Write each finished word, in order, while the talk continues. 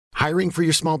Hiring for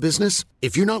your small business?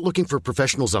 If you're not looking for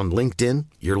professionals on LinkedIn,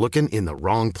 you're looking in the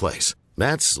wrong place.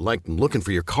 That's like looking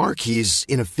for your car keys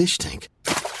in a fish tank.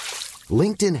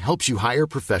 LinkedIn helps you hire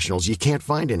professionals you can't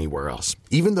find anywhere else,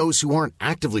 even those who aren't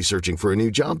actively searching for a new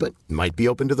job but might be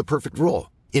open to the perfect role.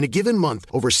 In a given month,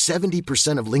 over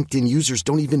 70% of LinkedIn users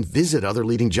don't even visit other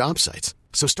leading job sites.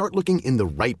 So start looking in the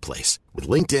right place. With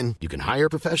LinkedIn, you can hire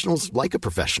professionals like a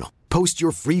professional. Post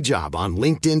your free job on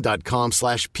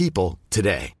linkedin.com/people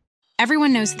today.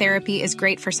 Everyone knows therapy is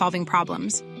great for solving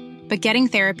problems, but getting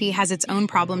therapy has its own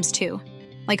problems too,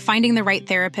 like finding the right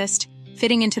therapist,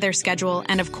 fitting into their schedule,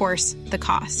 and of course, the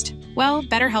cost. Well,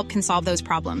 BetterHelp can solve those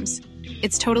problems.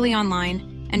 It's totally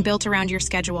online and built around your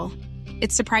schedule.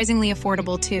 It's surprisingly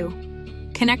affordable too.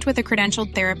 Connect with a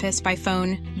credentialed therapist by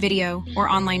phone, video, or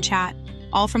online chat,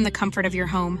 all from the comfort of your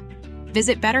home.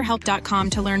 Visit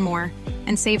BetterHelp.com to learn more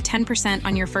and save 10%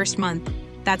 on your first month.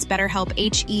 That's BetterHelp,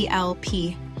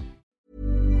 H-E-L-P.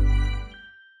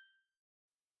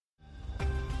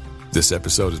 This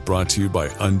episode is brought to you by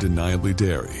Undeniably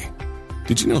Dairy.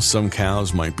 Did you know some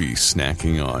cows might be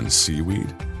snacking on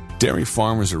seaweed? Dairy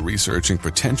farmers are researching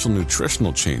potential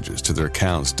nutritional changes to their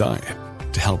cows' diet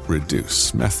to help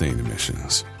reduce methane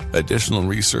emissions. Additional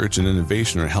research and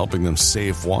innovation are helping them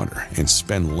save water and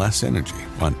spend less energy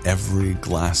on every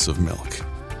glass of milk.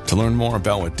 To learn more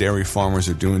about what dairy farmers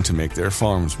are doing to make their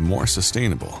farms more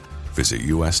sustainable, visit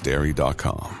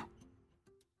usdairy.com.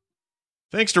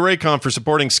 Thanks to Raycon for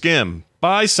supporting SKIM.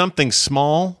 Buy something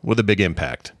small with a big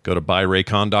impact. Go to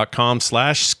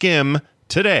buyraycon.com/skim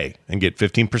today and get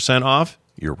 15% off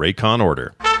your Raycon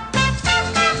order.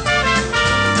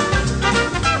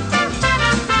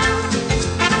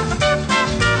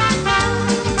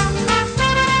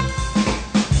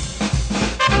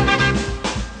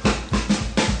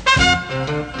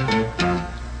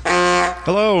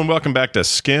 Hello and welcome back to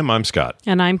SKIM. I'm Scott.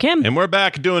 And I'm Kim. And we're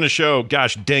back doing a show.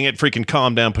 Gosh dang it. Freaking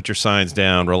calm down. Put your signs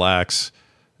down. Relax.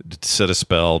 Set a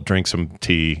spell. Drink some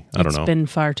tea. I don't know. It's been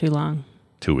far too long.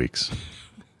 2 weeks.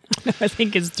 I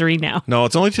think it's 3 now. No,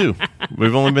 it's only 2.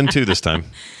 We've only been 2 this time.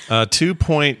 2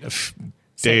 point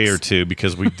day or 2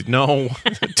 because we... No,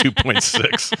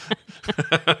 2.6.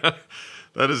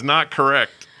 That is not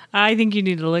correct. I think you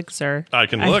need to look, sir. I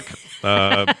can look.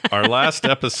 Our last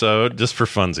episode, just for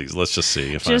funsies. Let's just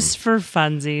see. For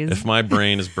funsies. If my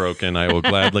brain is broken, I will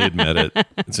gladly admit it.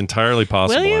 It's entirely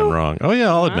possible I'm wrong. Oh, yeah,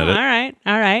 I'll admit it.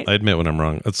 All right. I admit when I'm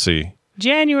wrong. Let's see.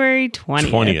 January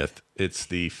 20th. It's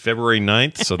the February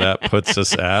 9th, so that puts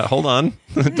us at... Hold on.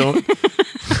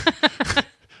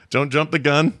 Don't jump the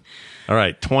gun. All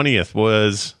right, 20th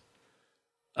was...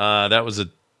 that was a...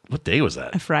 What day was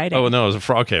that? A Friday. Oh, no, it was a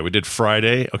Friday. Okay, we did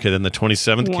Friday. Okay, then the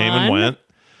 27th came and went.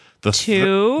 The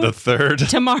 2. The 3rd.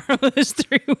 Tomorrow is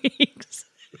 3 weeks.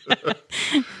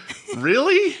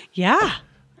 Really? Yeah.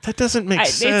 That doesn't make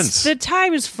sense. The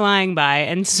time is flying by,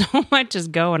 and so much is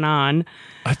going on.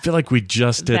 I feel like we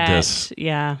just did this.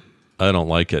 Yeah. I don't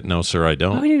like it. No, sir, I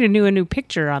don't. Oh, we need to do a new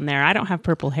picture on there. I don't have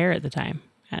purple hair at the time.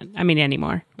 I mean,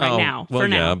 anymore. Now. Well, for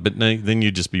now. yeah, but then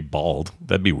you'd just be bald.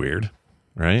 That'd be weird.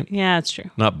 Right? Yeah, that's true.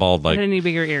 Not bald like... I need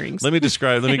bigger earrings. Let me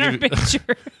describe... Let me give you...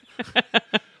 picture.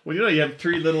 Well, you have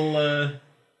 3 little...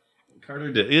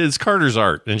 Carter did. It's Carter's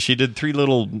art, and she did 3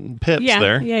 little pips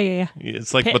there. Yeah.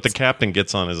 It's like pips. what the captain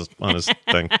gets on his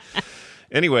thing.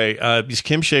 Anyway,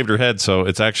 Kim shaved her head, so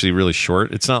it's actually really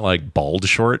short. It's not like bald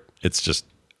short. It's just...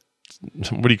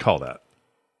 What do you call that?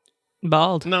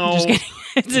 Bald. No. Just kidding.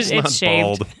 It's not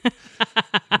shaved. bald.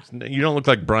 You don't look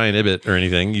like Brian Ibbett or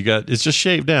anything. It's just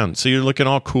shaved down. So you're looking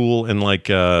all cool in like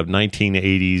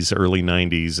 1980s, early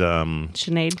 90s.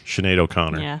 Sinead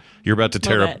O'Connor. Yeah. You're about to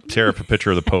tear up a picture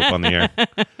of the Pope on the air.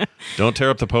 Don't tear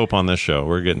up the Pope on this show.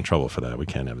 We're getting in trouble for that. We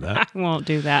can't have that. I won't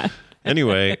do that.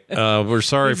 Anyway, we're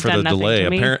sorry for the delay.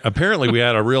 Apparently, we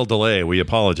had a real delay. We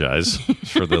apologize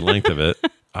for the length of it.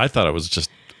 I thought it was just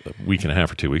a week and a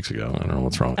half or 2 weeks ago. I don't know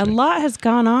what's wrong with me. A lot has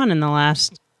gone on in the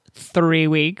last 3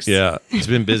 weeks. Yeah, it's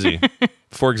been busy.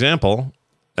 For example,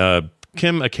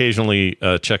 Kim occasionally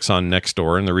checks on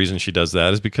Nextdoor, and the reason she does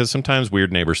that is because sometimes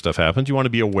weird neighbor stuff happens. You want to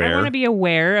be aware. I want to be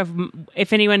aware of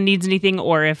if anyone needs anything,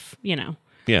 or if, yeah,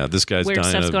 this guy's weird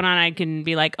stuff's going on, I can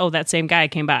be like, oh, that same guy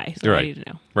came by. So right. I need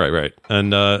to know. Right.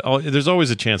 And there's always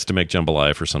a chance to make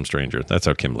jambalaya for some stranger. That's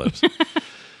how Kim lives.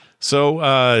 So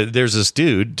there's this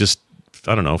dude just,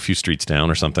 I don't know, a few streets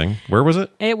down or something. Where was it?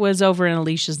 It was over in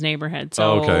Alicia's neighborhood.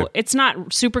 So It's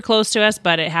not super close to us,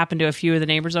 but it happened to a few of the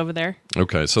neighbors over there.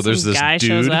 Okay, so there's this guy dude.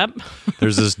 Shows up.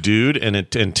 There's this dude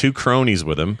and 2 cronies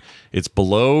with him. It's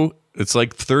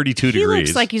like 32 degrees. He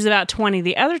looks like he's about 20.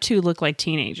 The other 2 look like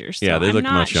teenagers. So yeah, they look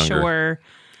I'm much younger. not sure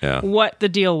what the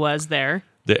deal was there.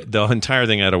 The entire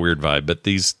thing had a weird vibe, but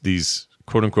these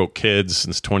quote unquote kids,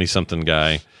 this 20-something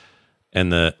guy,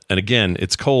 and again,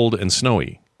 it's cold and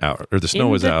snowy out, or the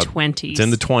snow is out. 20s. It's in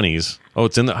the 20s. Oh, I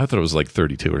thought it was like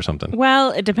 32 or something.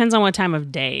 Well, it depends on what time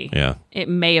of day. Yeah. It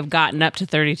may have gotten up to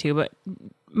 32, but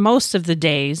most of the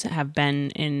days have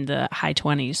been in the high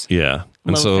 20s. Yeah.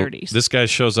 And low so 30s. this guy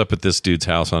shows up at this dude's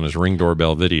house on his Ring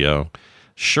doorbell video,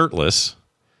 shirtless.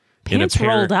 Pants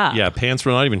rolled up. Yeah, pants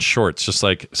were not even shorts, just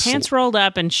like pants rolled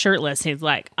up and shirtless. He's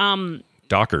like,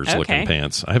 Dockers looking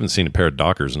pants. I haven't seen a pair of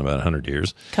Dockers in about 100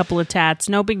 years. Couple of tats,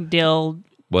 no big deal.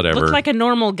 Whatever. Looked like a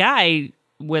normal guy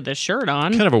with a shirt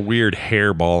on. Kind of a weird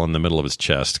hairball in the middle of his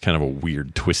chest. Kind of a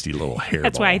weird, twisty little hairball.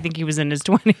 That's why I think he was in his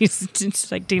 20s.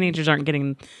 It's like teenagers aren't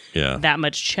getting that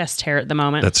much chest hair at the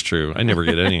moment. That's true. I never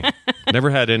get any. Never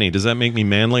had any. Does that make me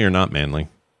manly or not manly?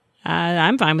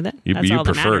 I'm fine with it. That's You all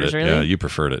that preferred matters, it. really. Yeah, you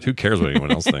preferred it. Who cares what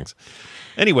anyone else thinks?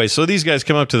 Anyway, so these guys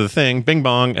come up to the thing, bing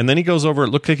bong, and then he goes over.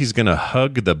 It looks like he's going to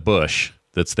hug the bush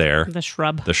that's there. The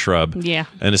shrub. The shrub. Yeah.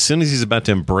 And as soon as he's about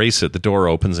to embrace it, the door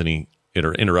opens and he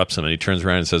interrupts him, and he turns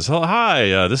around and says, "Oh,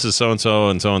 hi, this is so-and-so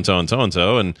and so-and-so and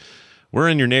so-and-so, and we're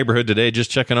in your neighborhood today just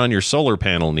checking on your solar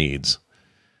panel needs."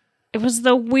 It was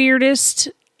the weirdest...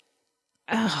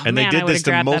 Oh, and man, they did this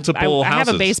to multiple houses.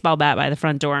 I have a baseball bat by the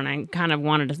front door, and I kind of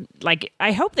wanted to... Like,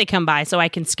 I hope they come by so I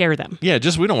can scare them. Yeah,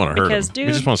 we don't want to hurt them. Dude,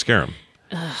 we just want to scare them.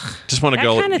 Just want to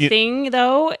go... That kind of thing,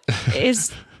 though,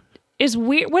 is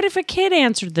weird. What if a kid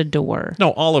answered the door?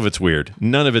 No, all of it's weird.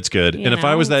 None of it's good. And if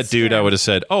I was that dude, I would have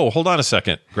said, "Oh, hold on a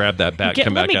second. Grab that bat,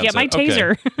 come back out." Let me get my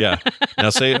taser. Okay. Yeah. Now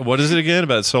say, what is it again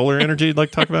about solar energy you'd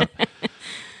like to talk about?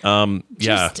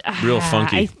 Real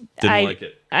funky. Didn't like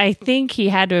it. I think he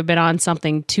had to have been on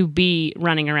something to be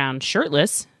running around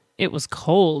shirtless. It was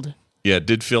cold. Yeah, it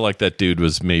did feel like that dude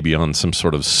was maybe on some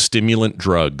sort of stimulant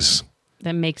drugs.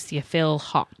 That makes you feel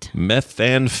hot.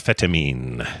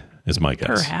 Methamphetamine is my guess.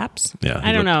 Perhaps. Yeah.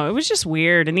 I don't know. It was just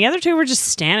weird. And the other two were just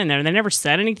standing there. They never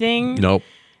said anything. Nope.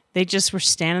 They just were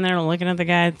standing there looking at the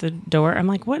guy at the door. I'm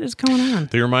like, what is going on?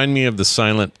 They remind me of the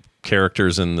silent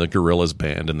characters in the Gorillaz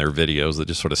band in their videos that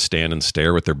just sort of stand and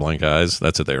stare with their blank eyes.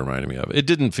 That's what they reminded me of. It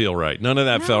didn't feel right. None of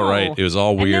that felt right. It was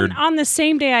all weird. And then on the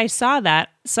same day I saw that,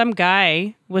 some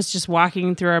guy was just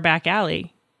walking through our back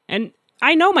alley. And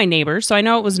I know my neighbors, so I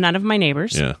know it was none of my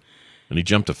neighbors. Yeah. And he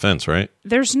jumped a fence, right?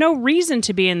 There's no reason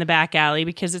to be in the back alley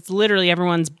because it's literally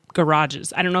everyone's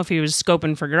garages. I don't know if he was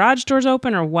scoping for garage doors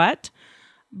open or what,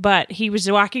 but he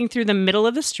was walking through the middle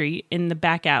of the street in the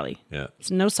back alley. Yeah. It's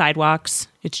no sidewalks.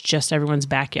 It's just everyone's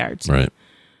backyards. Right.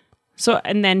 So,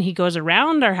 and then he goes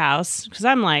around our house because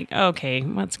I'm like, okay,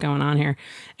 what's going on here?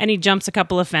 And he jumps a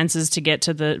couple of fences to get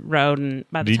to the road. And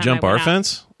by the Did he time jump I our went out-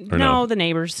 fence? Or No, the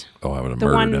neighbors. Oh, I would have The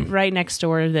murdered one him. right next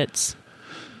door that's,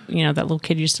 that little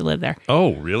kid used to live there.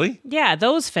 Oh, really? Yeah,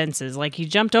 those fences. Like he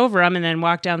jumped over them and then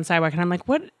walked down the sidewalk. And I'm like,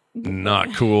 what?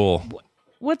 Not cool.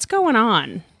 What's going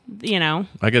on?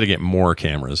 I got to get more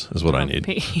cameras is what I need.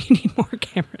 You need more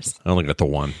cameras. I only got the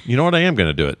one. You know what? I am going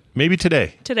to do it. Maybe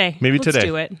today. Maybe Let's today.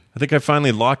 do it. I think I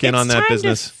finally lock in on that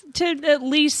business. To at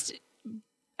least,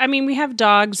 we have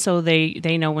dogs, so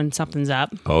they know when something's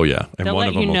up. Oh, yeah. And They'll one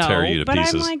let of them will tear you to but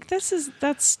pieces. I'm like,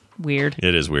 that's weird.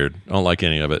 It is weird. I don't like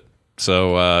any of it.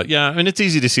 So, it's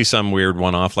easy to see some weird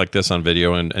one-off like this on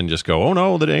video and just go, oh,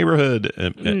 no, the neighborhood.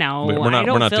 No, we're not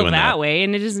feel doing that way.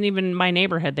 And it isn't even my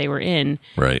neighborhood they were in.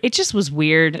 Right. It just was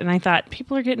weird. And I thought,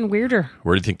 people are getting weirder.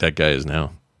 Where do you think that guy is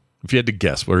now? If you had to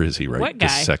guess, where is he What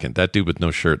this guy? second? That dude with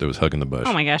no shirt that was hugging the bush.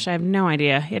 Oh, my gosh. I have no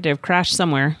idea. He had to have crashed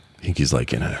somewhere. I think he's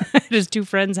like in a... At his two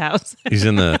friends' house. He's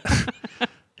in the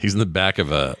back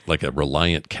of a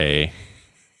Reliant K,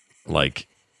 like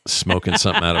smoking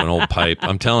something out of an old pipe.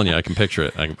 I'm telling you, I can picture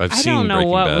it. I've seen. I don't know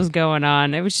Breaking what Bad. was going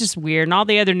on. It was just weird. And all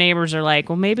the other neighbors are like,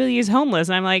 well, maybe he's homeless.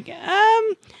 And I'm like,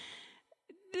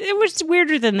 it was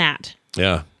weirder than that.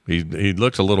 Yeah, he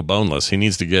looks a little boneless. He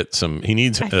needs to get some. He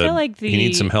needs. I feel like he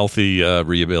needs some healthy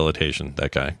rehabilitation.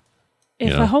 That guy.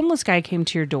 If a homeless guy came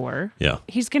to your door, yeah,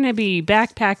 he's going to be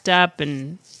backpacked up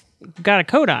and got a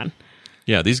coat on.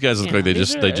 Yeah, these guys look like they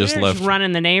just left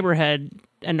running the neighborhood,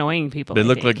 annoying people. They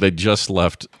look like they just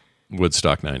left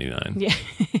Woodstock 99. Yeah.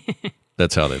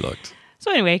 That's how they looked.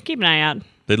 So anyway, keep an eye out.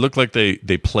 They look like they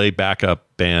play backup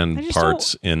band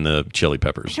parts in the Chili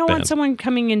Peppers. I don't want someone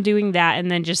coming and doing that and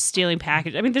then just stealing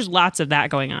packages. There's lots of that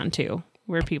going on too,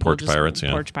 where people Porch pirates.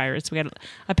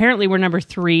 Apparently, we're number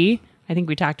 3. I think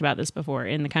we talked about this before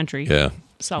in the country. Yeah,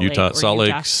 Salt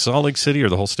Lake City, or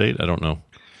the whole state. I don't know.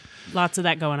 Lots of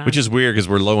that going on, which is weird because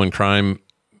we're low in crime.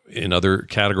 In other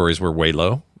categories, we're way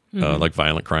low, like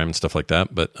violent crime and stuff like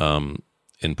that. But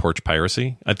in porch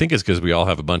piracy. I think it's because we all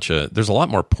have there's a lot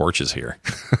more porches here.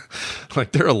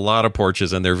 Like there are a lot of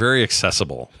porches and they're very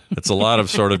accessible. It's a lot of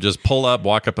sort of just pull up,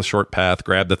 walk up a short path,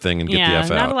 grab the thing and get the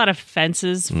F out. Not a lot of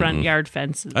fences, front yard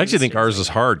fences. I actually think ours is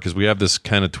hard because we have this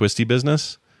kind of twisty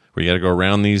business where you got to go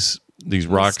around these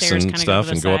rocks and stuff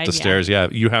and go up the stairs. Yeah,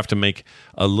 you have to make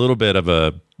a little bit of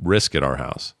a risk at our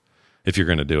house if you're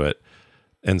going to do it.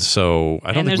 And so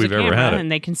I don't think we've ever had it.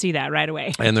 And they can see that right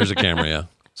away. And there's a camera, yeah.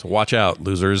 So watch out,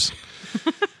 losers.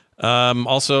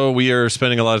 Also, we are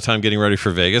spending a lot of time getting ready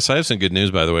for Vegas. I have some good news,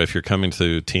 by the way. If you're coming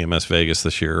to TMS Vegas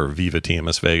this year, or Viva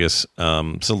TMS Vegas,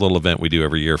 it's a little event we do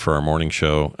every year for our morning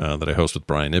show that I host with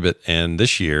Brian Ibbett. And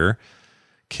this year,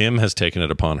 Kim has taken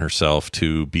it upon herself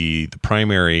to be the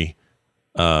primary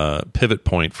pivot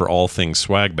point for all things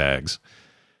swag bags.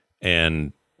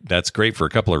 And that's great for a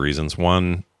couple of reasons.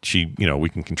 One, we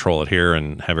can control it here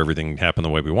and have everything happen the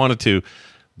way we want it to.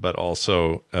 But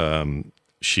also,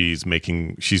 she's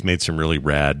made some really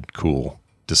rad, cool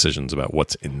decisions about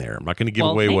what's in there. I'm not going to give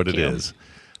away what it is,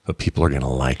 but people are going to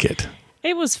like it.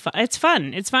 It was fun. It's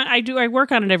fun. It's fun. I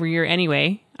work on it every year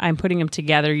anyway. I'm putting them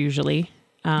together usually.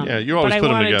 You always put them together.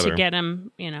 But I wanted to get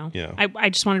them, I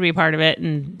just wanted to be a part of it,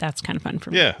 and that's kind of fun for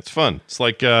me. Yeah, it's fun. It's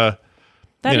like, that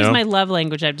is my love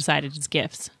language. I've decided it's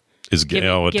gifts. It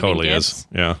totally gifts. is.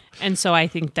 Yeah. And so I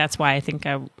think that's why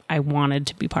I wanted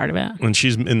to be part of it. When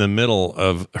she's in the middle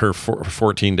of her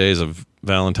 14 days of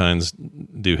Valentine's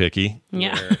doohickey.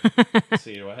 Yeah. Let's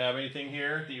see, do I have anything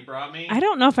here that you brought me? I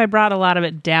don't know if I brought a lot of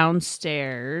it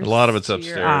downstairs. A lot of it's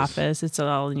upstairs. Your office. It's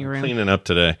all in your room. Cleaning up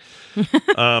today.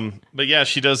 But yeah,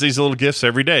 she does these little gifts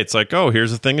every day. It's like, oh,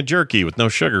 here's a thing of jerky with no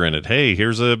sugar in it. Hey,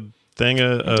 here's a thing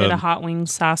of... I did a hot wing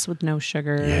sauce with no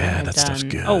sugar. Yeah, that stuff's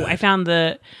good. Oh, I found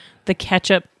the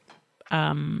ketchup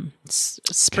sprinkles.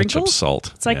 Ketchup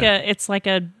salt. It's like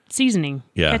a seasoning.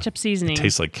 Yeah. Ketchup seasoning. It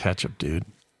tastes like ketchup, dude.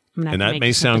 And that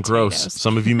may sound gross.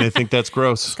 Some of you may think that's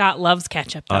gross. Scott loves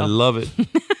ketchup, though. I love it.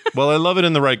 Well, I love it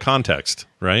in the right context,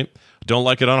 right? Don't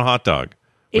like it on a hot dog.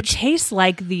 It tastes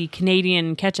like the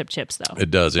Canadian ketchup chips, though.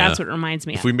 It does, yeah. That's what it reminds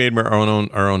me of. If we made our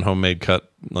own homemade cut,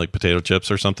 like potato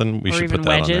chips or something, we should put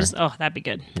that wedges. on there. Oh, that'd be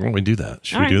good. Why don't we do that?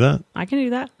 Should we do that? I can do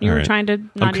that. You were trying to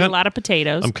not eat a lot of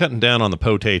potatoes. I'm cutting down on the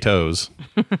potatoes.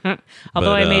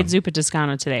 Although I made zuppa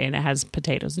toscano today, and it has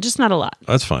potatoes. Just not a lot.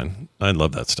 That's fine. I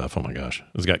love that stuff. Oh, my gosh.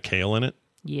 It's got kale in it?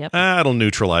 Yep. It'll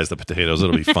neutralize the potatoes.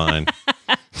 It'll be fine.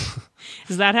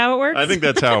 Is that how it works? I think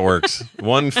that's how it works.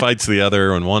 One fights the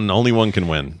other, and only one can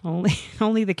win.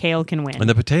 Only the kale can win. And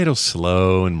the potato's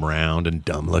slow and round and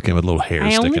dumb looking with little hair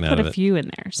sticking out of it. I only put a few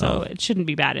in there, so it shouldn't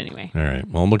be bad anyway. All right.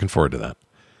 Well, I'm looking forward to that.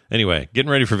 Anyway,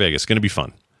 getting ready for Vegas. It's going to be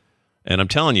fun. And I'm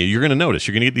telling you, you're going to notice.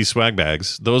 You're going to get these swag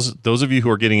bags. Those of you who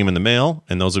are getting them in the mail,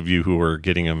 and those of you who are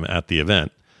getting them at the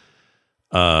event,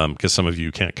 because some of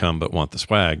you can't come but want the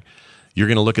swag, you're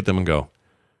going to look at them and go,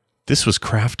 this was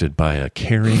crafted by a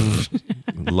caring,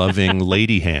 loving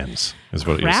lady hands, is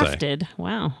what you'll say. Crafted?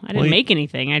 Wow. I didn't make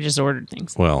anything. I just ordered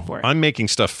things for it. I'm making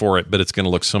stuff for it, but it's going to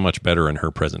look so much better in her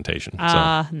presentation.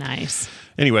 Nice.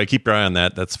 Anyway, keep your eye on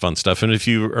that. That's fun stuff. And if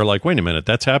you are like, wait a minute,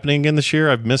 that's happening again this year?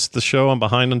 I've missed the show. I'm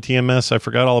behind on TMS. I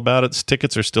forgot all about it.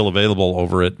 Tickets are still available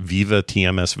over at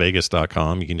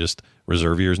vivatmsvegas.com. You can just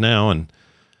reserve yours now and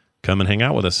come and hang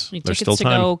out with us. There's still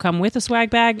time. Go come with a swag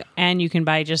bag, and you can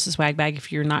buy just a swag bag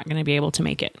if you're not going to be able to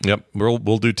make it. Yep.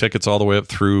 We'll do tickets all the way up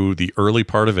through the early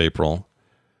part of April.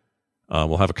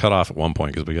 We'll have a cutoff at one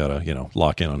point because we got to,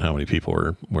 lock in on how many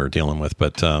people we're dealing with.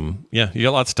 But, you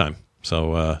got lots of time.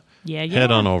 So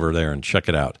head on over there and check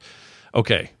it out.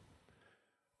 Okay.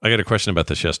 I got a question about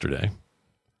this yesterday.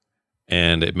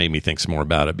 And it made me think some more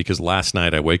about it because last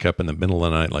night I wake up in the middle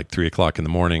of the night, like 3 o'clock in the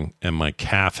morning, and my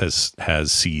calf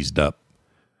has seized up.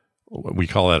 We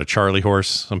call that a Charlie horse.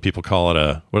 Some people call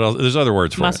it what else? There's other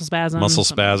words for muscle it. Muscle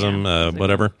spasm,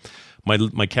 whatever.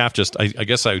 My calf just, I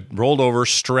guess I rolled over,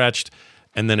 stretched,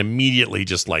 and then immediately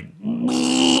just like, and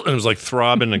it was like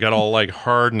throbbing and it got all like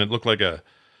hard and it looked like it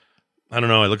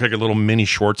looked like a little mini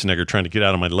Schwarzenegger trying to get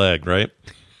out of my leg, right?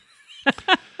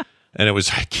 And it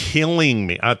was killing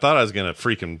me. I thought I was going to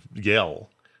freaking yell.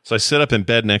 So I sit up in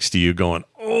bed next to you going,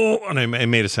 oh, and I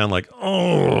made it sound like,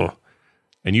 oh.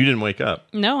 And you didn't wake up.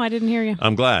 No, I didn't hear you.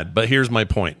 I'm glad. But here's my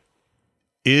point.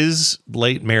 Is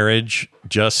late marriage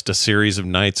just a series of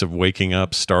nights of waking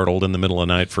up startled in the middle of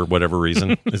the night for whatever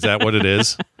reason? Is that what it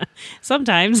is?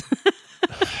 Sometimes.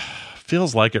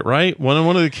 Feels like it, right? When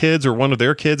one of the kids or one of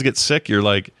their kids gets sick, you're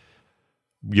like,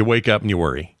 you wake up and you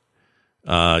worry.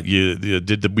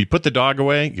 Did we put the dog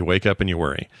away? You wake up and you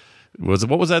worry.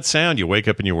 What was that sound? You wake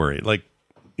up and you worry. Like,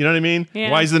 you know what I mean?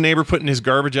 Yeah. Why is the neighbor putting his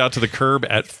garbage out to the curb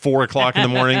at 4 o'clock in the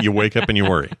morning? You wake up and you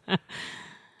worry.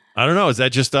 I don't know. Is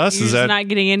that just us? You're Is just that not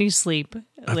getting any sleep?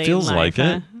 It feels like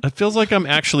it. It feels like I'm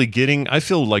actually getting. I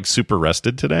feel like super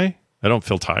rested today. I don't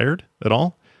feel tired at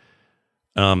all.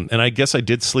 And I guess I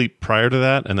did sleep prior to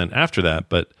that, and then after that.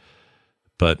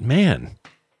 But man,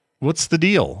 what's the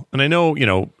deal? And I know,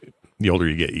 the older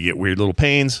you get weird little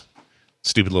pains,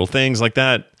 stupid little things like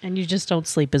that. And you just don't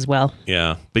sleep as well.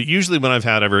 Yeah, but usually when I've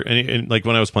had and like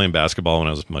when I was playing basketball when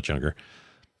I was much younger,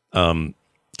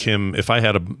 Kim, if I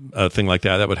had a thing like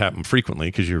that, that would happen frequently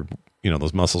because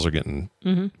those muscles are getting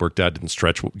worked out, didn't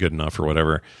stretch good enough or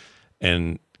whatever.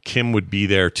 And Kim would be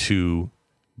there to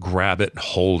grab it,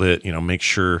 hold it, make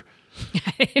sure.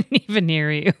 I didn't even hear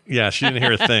you. Yeah, she didn't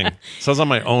hear a thing. So I was on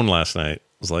my own last night.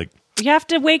 I was like, you have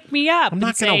to wake me up. I'm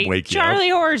not going to wake you up. Charlie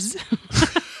horse.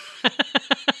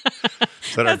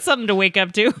 That's something to wake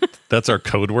up to. That's our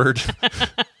code word.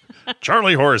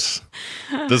 Charlie horse.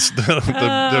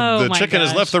 The chicken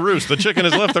has left the roost. The chicken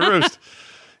has left the roost.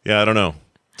 Yeah, I don't know.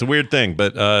 It's a weird thing,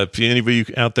 but if any of you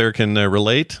out there can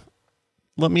relate,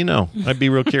 let me know. I'd be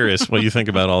real curious what you think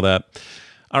about all that.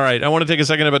 All right, I want to take a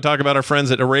second to talk about our friends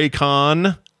at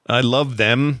Raycon. I love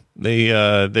them. They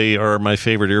are my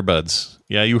favorite earbuds.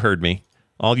 Yeah, you heard me.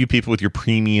 All you people with your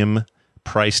premium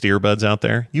priced earbuds out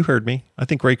there, you heard me. I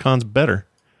think Raycon's better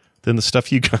than the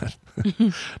stuff you got.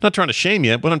 Not trying to shame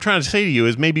you. What I'm trying to say to you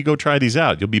is maybe go try these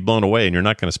out. You'll be blown away, and you're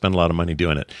not going to spend a lot of money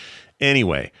doing it.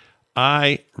 Anyway,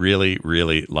 I really,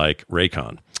 really like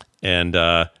Raycon. And,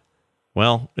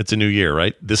 well, it's a new year,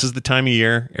 right? This is the time of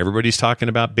year. Everybody's talking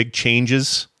about big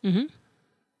changes. Mm-hmm.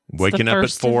 Waking up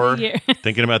at 4,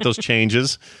 thinking about those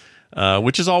changes,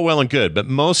 which is all well and good. But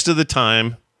most of the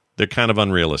time, they're kind of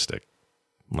unrealistic.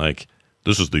 Like,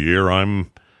 this is the year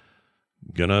I'm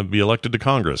going to be elected to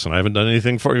Congress, and I haven't done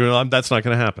anything for you. That's not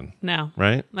going to happen. No.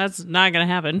 Right? That's not going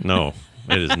to happen. No,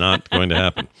 it is not going to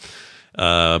happen.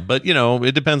 But,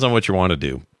 it depends on what you want to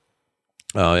do.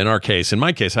 In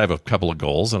my case, I have a couple of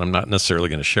goals, and I'm not necessarily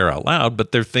going to share out loud,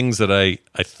 but they're things that I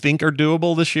think are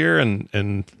doable this year,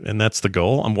 and that's the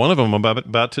goal. One of them I'm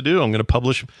about to do. I'm going to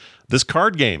publish this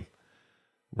card game,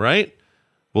 right?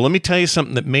 Well, let me tell you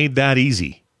something that made that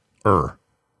easy. It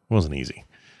wasn't easy.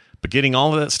 But getting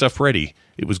all of that stuff ready,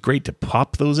 it was great to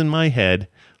pop those in my head,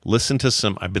 listen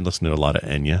to I've been listening to a lot of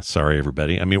Enya. Sorry,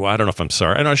 everybody. I mean, I don't know if I'm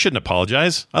sorry. I shouldn't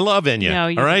apologize. I love Enya. No,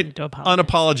 you all right? don't need to apologize.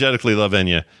 Unapologetically love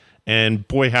Enya. And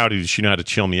boy, howdy, does she know how to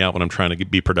chill me out when I'm trying to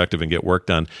be productive and get work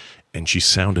done. And she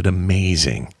sounded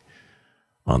amazing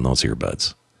on those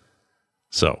earbuds.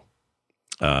 So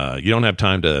you don't have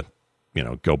time to,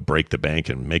 go break the bank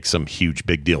and make some huge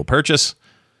big deal purchase.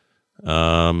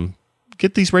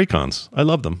 Get these Raycons. I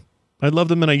love them.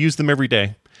 And I use them every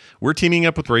day. We're teaming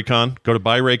up with Raycon. Go to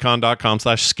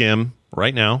buyraycon.com/skim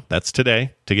right now. That's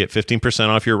today to get 15%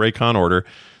 off your Raycon order.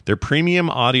 They're premium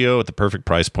audio at the perfect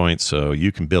price point, so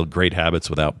you can build great habits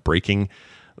without breaking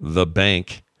the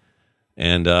bank.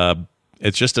 And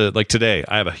it's just like today,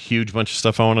 I have a huge bunch of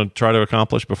stuff I want to try to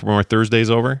accomplish before my Thursday's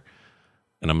over,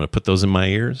 and I'm going to put those in my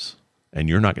ears. And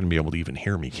you're not going to be able to even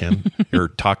hear me, Kim, or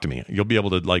talk to me. You'll be able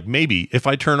to, maybe if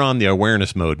I turn on the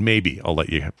awareness mode, maybe I'll let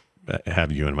you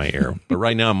have you in my ear. But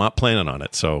right now, I'm not planning on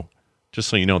it. So just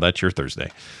so you know, that's your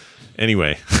Thursday.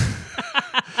 Anyway,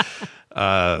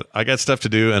 I got stuff to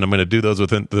do, and I'm going to do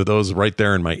those right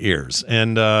there in my ears.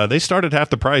 And they start at half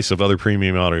the price of other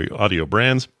premium audio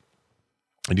brands.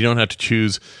 And you don't have to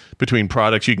choose between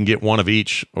products. You can get one of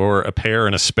each, or a pair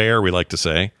and a spare, we like to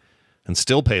say, and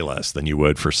still pay less than you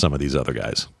would for some of these other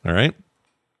guys. All right.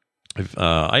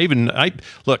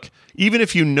 Look, even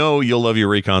if you'll love your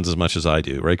Raycons as much as I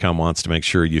do, Raycon wants to make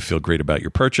sure you feel great about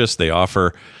your purchase. They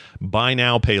offer buy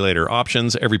now, pay later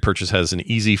options. Every purchase has an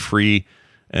easy, free,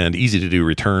 and easy to do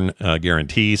return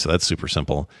guarantee. So that's super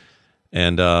simple.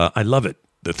 And I love it.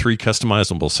 The 3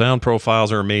 customizable sound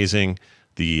profiles are amazing.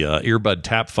 The earbud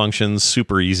tap functions,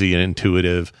 super easy and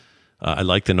intuitive. I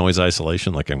like the noise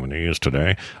isolation like I'm going to use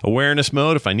today. Awareness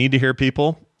mode, if I need to hear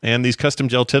people. And these custom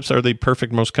gel tips are the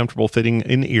perfect, most comfortable fitting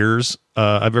in ears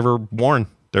I've ever worn.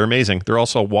 They're amazing. They're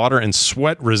also water and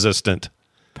sweat resistant.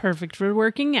 Perfect for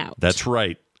working out. That's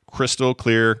right. Crystal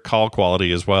clear call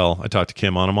quality as well. I talk to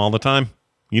Kim on them all the time.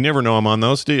 You never know I'm on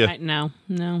those, do you? No.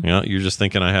 Yeah, you're just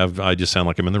thinking I just sound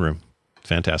like I'm in the room.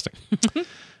 Fantastic.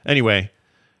 Anyway,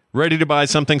 ready to buy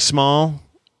something small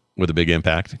with a big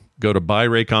impact? Go to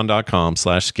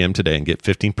buyraycon.com/skim today and get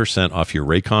 15% off your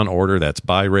Raycon order. That's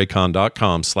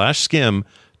buyraycon.com/skim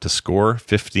to score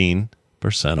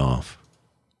 15% off.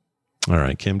 All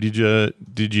right, Kim,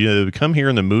 did you come here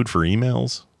in the mood for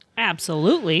emails?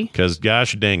 Absolutely. Because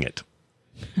gosh dang it.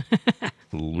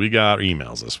 We got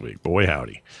emails this week. Boy,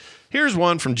 howdy. Here's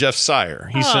one from Jeff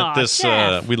Sire. He sent this.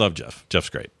 Jeff. We love Jeff. Jeff's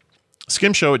great.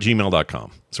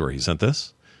 skimshow@gmail.com. That's where he sent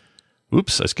this.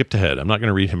 Oops, I skipped ahead. I'm not going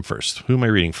to read him first. Who am I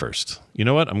reading first? You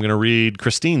know what? I'm going to read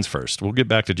Christine's first. We'll get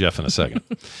back to Jeff in a second.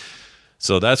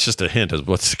 So that's just a hint of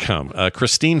what's to come.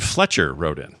 Christine Fletcher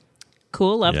wrote in.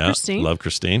 Cool. Love Christine. Love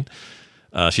Christine.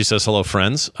 She says, hello,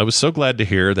 friends. I was so glad to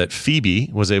hear that Phoebe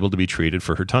was able to be treated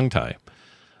for her tongue tie.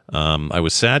 I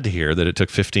was sad to hear that it took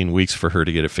 15 weeks for her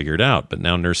to get it figured out, but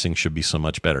now nursing should be so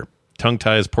much better. Tongue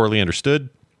tie is poorly understood,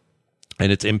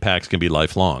 and its impacts can be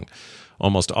lifelong.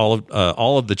 Almost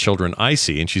all of the children I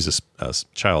see, and she's a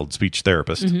child speech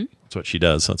therapist. Mm-hmm. That's what she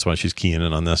does. That's why she's keying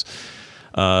in on this.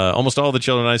 Almost all the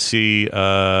children I see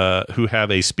who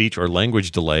have a speech or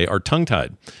language delay are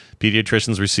tongue-tied.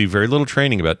 Pediatricians receive very little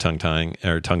training about tongue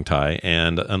tie,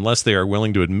 and unless they are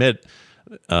willing to admit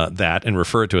that and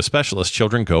refer it to a specialist,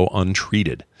 children go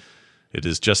untreated. It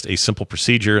is just a simple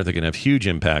procedure that can have huge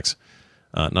impacts,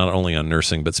 not only on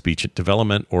nursing, but speech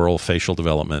development, oral facial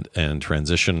development, and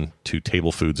transition to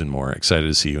table foods and more. Excited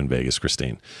to see you in Vegas,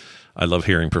 Christine. I love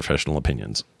hearing professional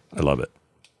opinions. I love it.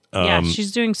 Yeah,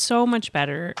 she's doing so much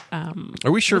better.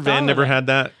 Are we sure Van never had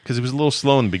that? Because he was a little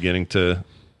slow in the beginning to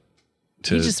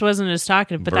he just wasn't as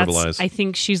talkative. But verbalize. I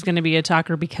think she's going to be a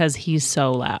talker because he's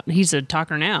so loud. He's a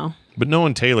talker now. But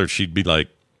knowing Taylor, she'd be like,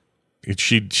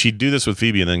 she'd do this with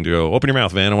Phoebe and then go, open your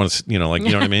mouth, Van. I want to, you know what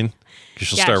I mean? Because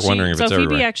she'll start wondering if it's ever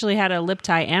Phoebe right. actually had a lip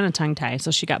tie and a tongue tie,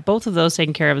 so she got both of those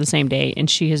taken care of the same day, and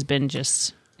she has been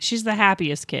she's the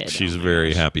happiest kid. She's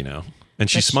very happy now.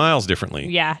 And she smiles differently.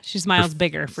 Yeah, she smiles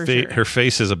bigger for sure. Her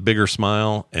face is a bigger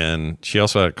smile, and she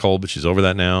also had a cold, but she's over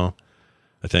that now,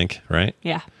 I think, right?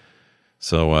 Yeah.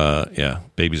 So,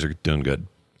 babies are doing good.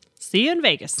 See you in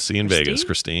Vegas. See you in Vegas,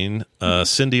 Christine.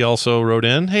 Cindy also wrote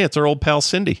in. Hey, it's our old pal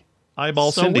Cindy.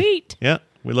 Eyeball Cindy. Sweet. Yeah,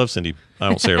 we love Cindy. I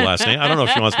won't say her last name. I don't know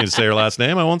if she wants me to say her last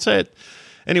name. I won't say it.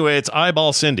 Anyway, it's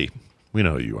Eyeball Cindy. We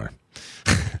know who you are.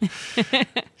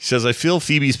 She says, I feel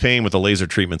Phoebe's pain with the laser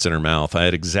treatments in her mouth. I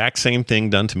had exact same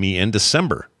thing done to me in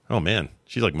December. Oh, man.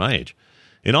 She's like my age.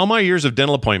 In all my years of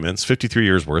dental appointments, 53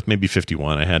 years worth, maybe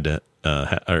 51, I had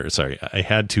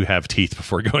to have teeth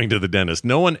before going to the dentist.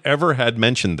 No one ever had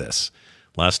mentioned this.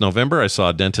 Last November, I saw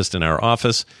a dentist in our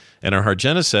office, and our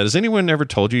hygienist said, has anyone ever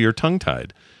told you you're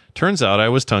tongue-tied? Turns out I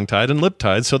was tongue-tied and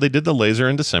lip-tied, so they did the laser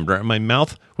in December, and my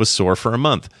mouth was sore for a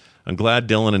month. I'm glad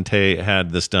Dylan and Tay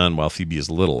had this done while Phoebe is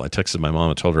little. I texted my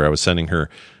mom and told her I was sending her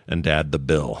and Dad the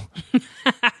bill.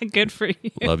 Good for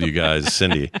you. Love you guys,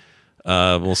 Cindy.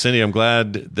 Well, Cindy, I'm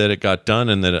glad that it got done,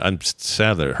 and that I'm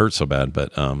sad that it hurt so bad,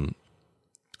 but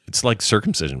it's like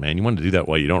circumcision, man. You want to do that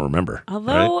while you don't remember.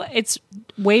 Although it's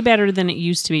way better than it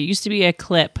used to be. It used to be a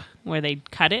clip where they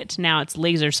cut it. Now it's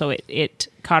laser, so it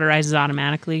cauterizes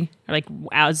automatically, or like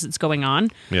as it's going on.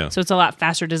 Yeah. So it's a lot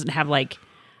faster. It doesn't have like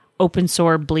open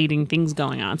sore bleeding things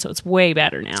going on. So it's way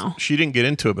better now. She didn't get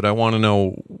into it, but I want to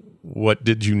know, what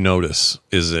did you notice?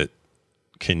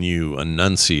 Can you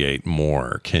enunciate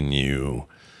more?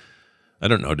 I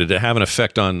don't know. Did it have an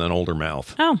effect on an older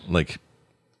mouth? Oh. Like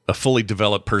a fully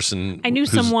developed person? I knew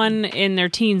someone in their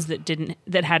teens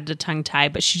that had to tongue tie,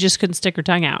 but she just couldn't stick her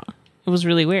tongue out. It was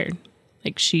really weird.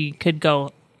 Like she could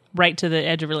go right to the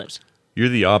edge of her lips. You're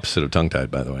the opposite of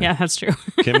tongue-tied, by the way. Yeah, that's true.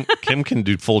 Kim can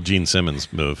do full Gene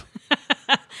Simmons move.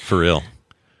 For real.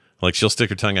 Like she'll stick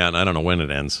her tongue out and I don't know when it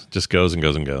ends. Just goes and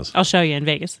goes and goes. I'll show you in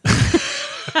Vegas.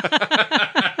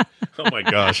 Oh my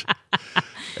gosh.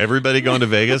 Everybody going to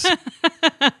Vegas?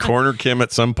 Corner Kim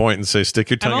at some point and say, stick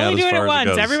your tongue out as far as it goes. I'm only doing it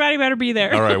once. Everybody better be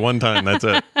there. All right, one time. That's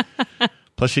it.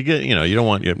 Plus you get,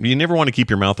 you never want to keep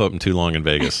your mouth open too long in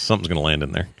Vegas. Something's going to land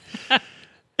in there.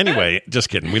 Anyway, just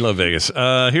kidding. We love Vegas.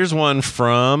 Here's one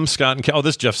from Scott and Kim. Oh,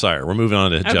 this is Jeff Sire. We're moving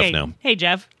on to Jeff now. Hey,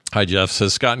 Jeff. Hi, Jeff.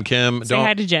 Says Scott and Kim. Say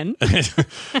hi to Jen.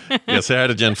 Yeah, say hi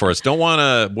to Jen for us. Don't want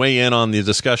to weigh in on the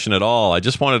discussion at all. I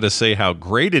just wanted to say how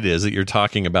great it is that you're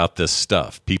talking about this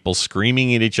stuff. People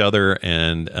screaming at each other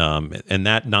and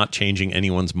that not changing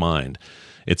anyone's mind.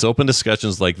 It's open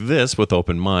discussions like this with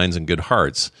open minds and good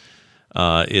hearts.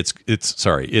 It's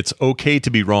okay to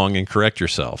be wrong and correct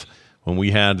yourself. When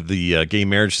we had the gay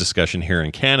marriage discussion here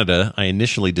in Canada, I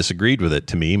initially disagreed with it.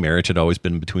 To me, marriage had always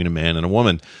been between a man and a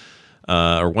woman,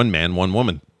 or one man, one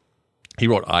woman. He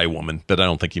wrote I woman, but I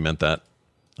don't think he meant that.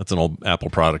 That's an old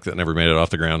Apple product that never made it off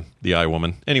the ground, the I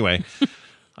woman. Anyway,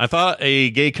 I thought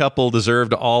a gay couple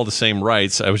deserved all the same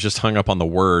rights. I was just hung up on the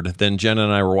word. Then Jen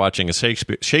and I were watching a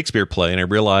Shakespeare play, and I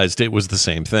realized it was the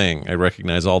same thing. I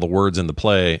recognize all the words in the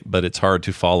play, but it's hard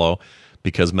to follow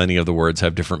because many of the words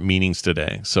have different meanings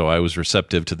today. So I was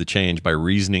receptive to the change by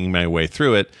reasoning my way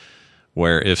through it,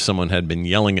 where if someone had been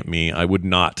yelling at me, I would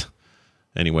not.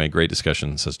 Anyway, great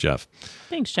discussion, says Jeff.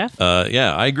 Thanks, Jeff.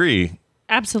 Yeah, I agree.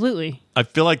 Absolutely. I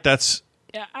feel like that's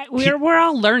we're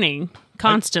all learning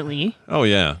constantly. Oh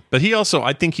yeah, but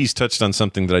I think he's touched on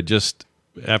something that I just,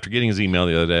 after getting his email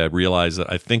the other day, I realized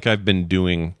that I think I've been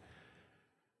doing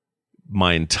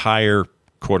my entire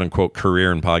quote unquote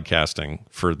career in podcasting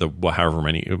for the however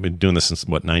many. I've been doing this since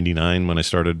 99 when I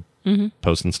started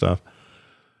posting stuff.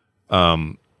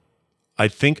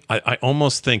 I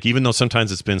almost think, even though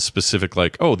sometimes it's been specific,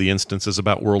 like, oh, the instance is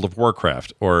about World of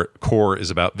Warcraft, or Core is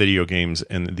about video games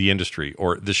and the industry,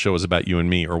 or this show is about you and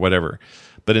me, or whatever.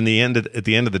 But at the end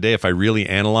of the day, if I really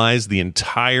analyze the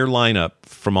entire lineup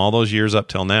from all those years up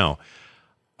till now,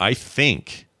 I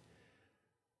think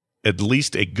at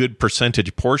least a good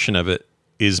percentage portion of it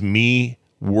is me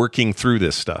working through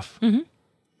this stuff.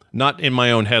 Not in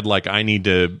my own head, like I need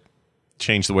to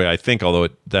change the way I think, although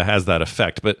that has that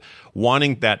effect, but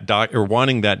wanting that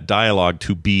dialogue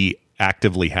to be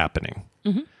actively happening,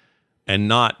 and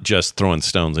not just throwing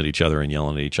stones at each other and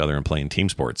yelling at each other and playing team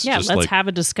sports. Yeah, just let's have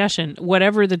a discussion,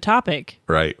 whatever the topic.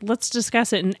 Right. Let's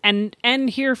discuss it and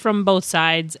hear from both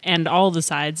sides and all the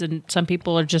sides. And some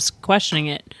people are just questioning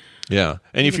it. Yeah,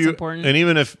 and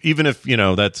even if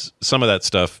that's some of that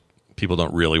stuff people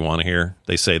don't really want to hear.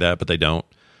 They say that, but they don't.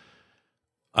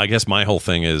 I guess my whole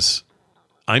thing is,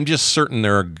 I'm just certain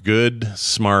there are good,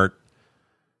 smart,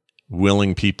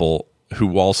 willing people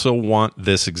who also want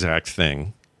this exact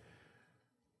thing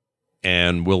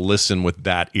and will listen with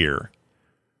that ear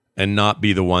and not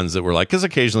be the ones that were like, because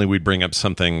occasionally we'd bring up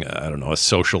something, I don't know, a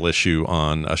social issue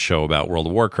on a show about World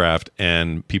of Warcraft,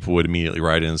 and people would immediately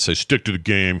write in and say, stick to the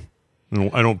game.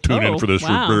 I don't tune in for this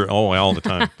all the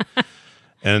time.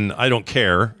 And I don't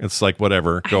care. It's like,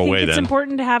 whatever, go away then. It's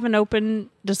important to have an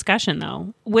open discussion,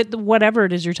 though, with whatever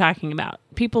it is you're talking about.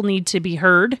 People need to be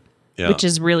heard, which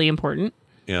is really important.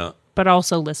 Yeah. But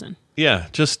also listen. Yeah,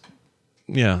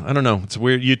 I don't know. It's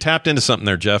weird. You tapped into something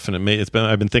there, Jeff, and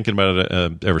I've been thinking about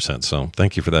it ever since. So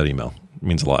thank you for that email. It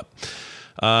means a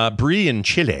lot. Bree in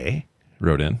Chile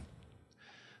wrote in.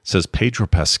 Says, Pedro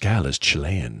Pascal is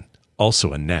Chilean.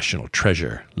 Also a national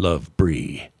treasure. Love,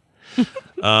 Bree.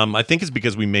 I think it's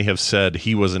because we may have said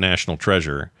he was a national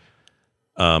treasure,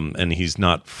 and he's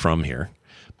not from here.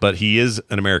 But he is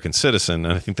an American citizen,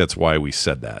 and I think that's why we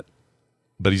said that.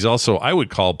 But he's also, I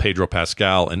would call Pedro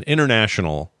Pascal an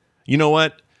international, you know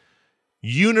what?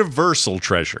 Universal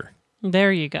treasure.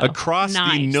 There you go. Across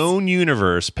the known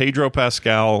universe, Pedro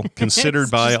Pascal,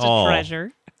 considered by all.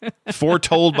 Treasure.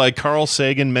 Foretold by Carl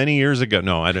Sagan many years ago.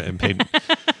 No, I don't.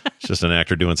 It's just an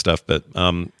actor doing stuff. But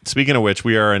speaking of which,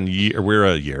 we're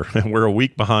a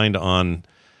week behind on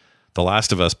The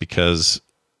Last of Us because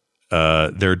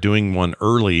they're doing one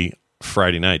early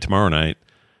Friday night, tomorrow night,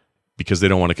 because they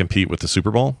don't want to compete with the Super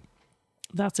Bowl.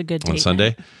 That's a good on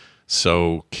Sunday.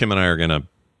 So Kim and I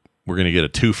we're gonna get a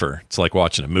twofer. It's like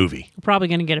watching a movie. We're probably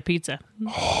gonna get a pizza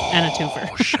and a twofer.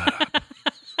 Oh, shut up.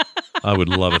 I would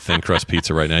love a thin crust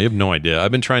pizza right now. You have no idea.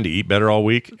 I've been trying to eat better all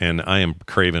week, and I am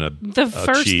craving The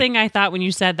first thing I thought when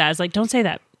you said that is like, don't say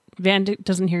that. Van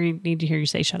doesn't need to hear you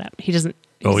say shut up. He doesn't.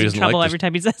 He's in trouble every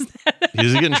time he says that.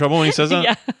 Does he get in trouble when he says that?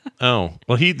 Yeah. Oh,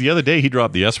 well, the other day he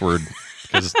dropped the S word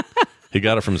because he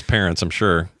got it from his parents, I'm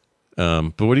sure.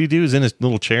 But what do? He's in his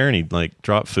little chair and he like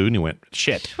dropped food and he went,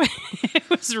 shit. It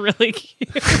was really cute.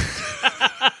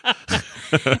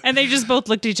 And they just both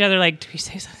looked at each other like, do we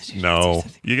say something? No,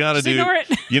 you got to do. Ignore it.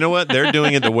 You know what? They're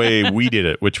doing it the way we did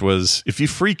it, which was if you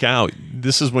freak out,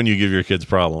 this is when you give your kids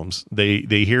problems. They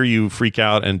hear you freak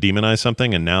out and demonize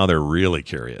something, and now they're really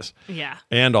curious. Yeah.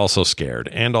 And also scared,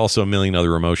 and also a million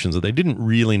other emotions that they didn't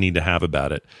really need to have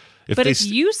about it. If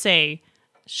you say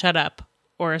shut up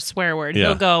or a swear word,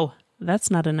 he'll go, that's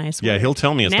not a nice word. Yeah, he'll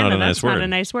tell me it's not a nice word. That's not a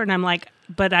nice word. And I'm like,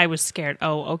 but I was scared.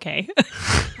 Oh, okay.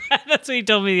 That's what he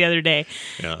told me the other day.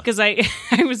 Yeah. Because I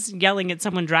was yelling at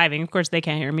someone driving. Of course, they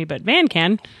can't hear me, but Van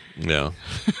can. Yeah.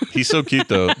 He's so cute,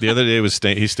 though. The other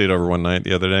day he stayed over one night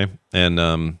the other day,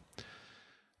 and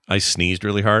I sneezed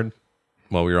really hard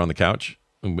while we were on the couch.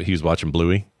 He was watching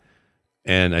Bluey,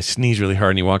 and I sneezed really hard,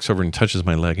 and he walks over and touches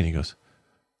my leg, and he goes,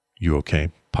 "You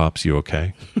okay, Pops? You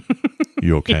okay?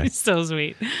 You okay?" He's so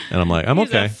sweet. And I'm like, I'm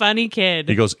okay. He's a funny kid.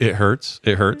 He goes, "It hurts.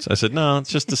 It hurts." I said, "No, it's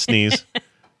just a sneeze."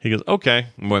 He goes, "Okay."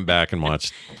 And went back and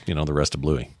watched, the rest of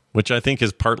Bluey, which I think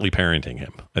is partly parenting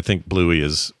him. I think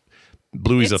Bluey's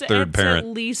a third parent. It's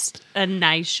at least a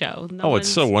nice show. It's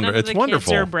so wonderful. It's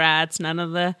wonderful. Kids are brats. None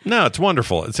of the. No, it's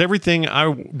wonderful. It's everything I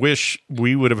wish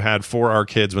we would have had for our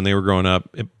kids when they were growing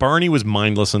up. Barney was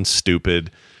mindless and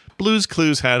stupid. Blue's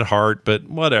Clues had heart, but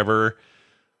whatever.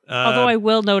 Although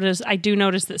I do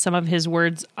notice that some of his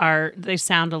words they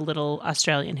sound a little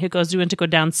Australian. He goes, "You want to go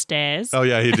downstairs?" Oh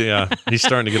yeah, he's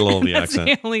starting to get a little of the That's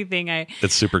accent. the only thing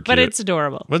It's super cute, but it's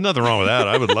adorable. There's nothing wrong with that.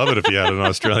 I would love it if he had an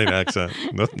Australian accent.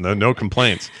 No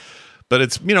complaints. But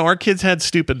it's our kids had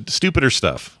stupider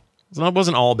stuff. It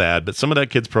wasn't all bad, but some of that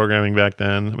kids programming back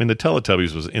then. I mean, the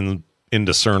Teletubbies was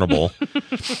indiscernible.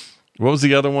 What was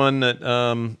the other one that?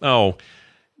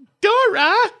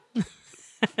 Dora.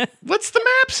 What's the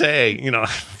map say? I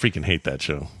freaking hate that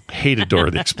show. Hated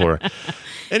Dora the Explorer.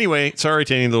 Anyway, sorry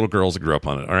to any little girls that grew up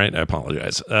on it. All right, I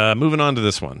apologize. Moving on to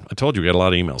this one. I told you we got a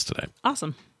lot of emails today.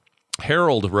 Awesome.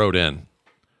 Harold wrote in,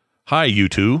 "Hi, you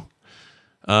two.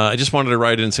 I just wanted to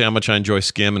write in and say how much I enjoy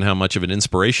SKIM and how much of an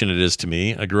inspiration it is to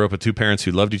me. I grew up with two parents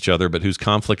who loved each other, but whose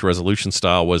conflict resolution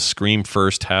style was scream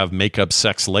first, have make-up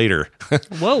sex later."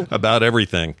 Whoa. About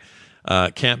everything.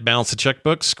 Can't balance a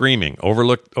checkbook? Screaming.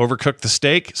 Overcook the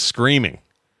steak? Screaming.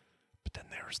 But then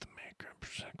there's the makeup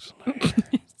sex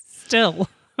later. Still.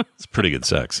 It's pretty good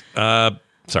sex.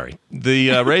 Sorry.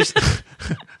 The race...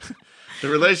 The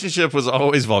relationship was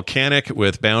always volcanic,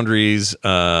 with boundaries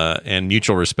and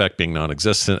mutual respect being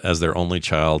non-existent. As their only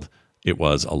child, it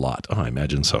was a lot. Oh, I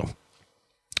imagine so.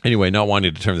 Anyway, not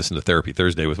wanting to turn this into Therapy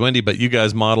Thursday with Wendy, but you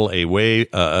guys model a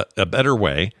better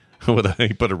way.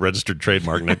 He put a registered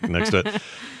trademark next to it.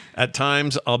 At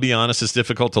times, I'll be honest, it's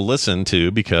difficult to listen to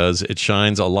because it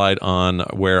shines a light on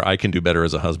where I can do better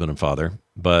as a husband and father.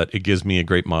 But it gives me a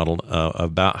great model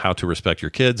about how to respect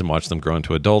your kids and watch them grow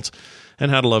into adults, and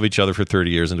how to love each other for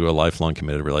 30 years into a lifelong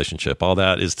committed relationship. All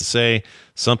that is to say,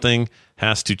 something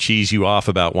has to cheese you off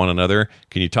about one another.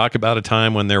 Can you talk about a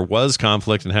time when there was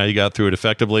conflict and how you got through it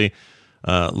effectively?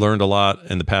 Learned a lot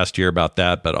in the past year about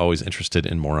that, but always interested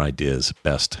in more ideas.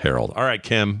 Best, Harold. All right,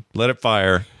 Kim, let it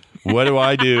fire. What do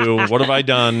I do? What have I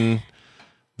done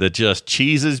that just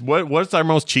cheeses? What's our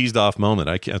most cheesed off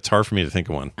moment? It's hard for me to think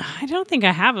of one. I don't think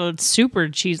I have a super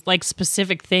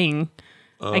specific thing.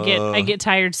 I get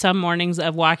tired some mornings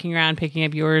of walking around picking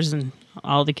up yours and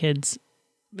all the kids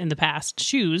in the past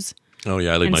shoes. Oh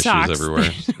yeah, I leave my socks. shoes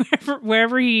everywhere.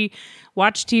 Wherever he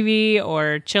watched TV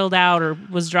or chilled out or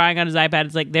was drawing on his iPad,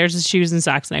 it's like, there's his shoes and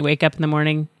socks. And I wake up in the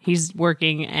morning, he's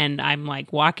working, and I'm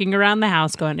like walking around the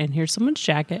house going, and here's someone's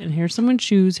jacket, and here's someone's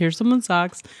shoes, here's someone's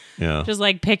socks. Yeah. Just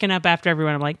like picking up after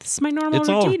everyone. I'm like, this is my normal it's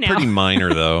routine all now. pretty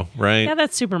minor though, right? Yeah,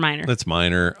 that's super minor. That's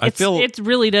minor. It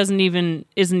really isn't even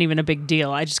a big deal.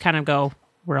 I just kind of go,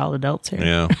 we're all adults here.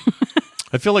 Yeah.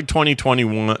 I feel like 2020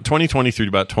 through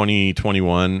about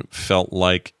 2021 felt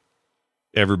like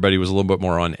everybody was a little bit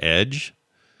more on edge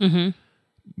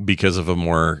because of a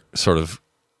more sort of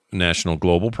national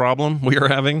global problem we are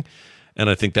having. And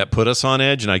I think that put us on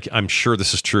edge. And I'm sure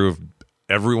this is true of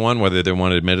everyone, whether they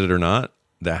want to admit it or not.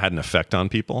 That had an effect on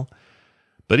people.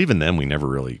 But even then, we never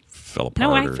really fell apart.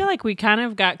 No, I feel like we kind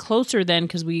of got closer then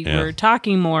because we were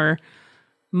talking more,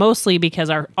 mostly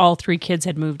because all three kids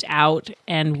had moved out,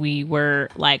 and we were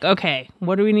like, okay,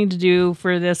 what do we need to do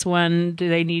for this one? What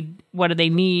do they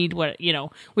need?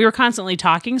 We were constantly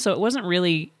talking, so it wasn't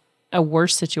really a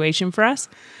worse situation for us.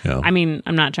 Yeah. I mean,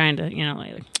 I'm not trying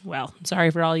to,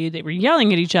 sorry for all you that were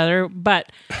yelling at each other, but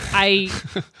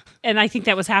and I think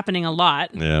that was happening a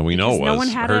lot. Yeah, we know it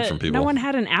was. I heard from people. No one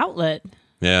had an outlet.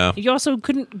 Yeah. You also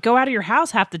couldn't go out of your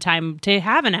house half the time to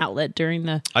have an outlet during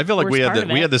the I feel like we had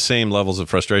had the same levels of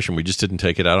frustration. We just didn't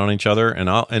take it out on each other. And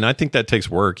I think that takes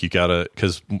work. You got to,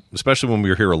 because especially when we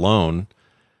were here alone,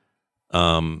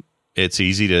 it's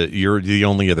easy you're the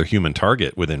only other human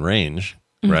target within range,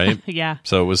 right? Yeah.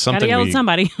 So it was something gotta yell at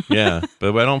somebody. Yeah.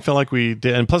 But I don't feel like we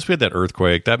did. And plus we had that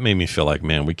earthquake. That made me feel like,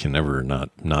 man, we can never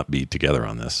not be together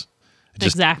on this.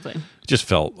 Exactly. It just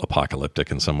felt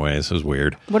apocalyptic in some ways. It was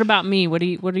weird. What about me? What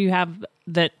do you have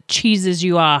that cheeses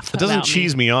you off? It doesn't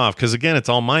cheese me off because, again, it's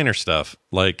all minor stuff.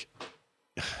 Like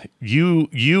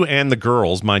you and the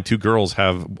girls, my two girls,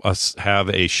 have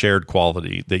a shared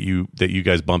quality that you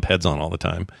guys bump heads on all the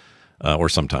time, or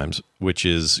sometimes, which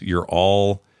is you're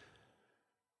all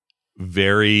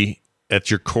very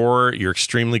at your core. You're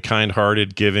extremely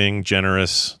kind-hearted, giving,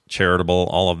 generous, charitable,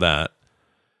 all of that.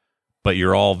 But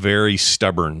you're all very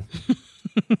stubborn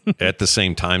at the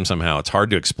same time somehow. It's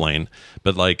hard to explain.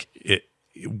 But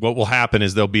what will happen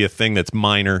is there'll be a thing that's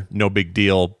minor, no big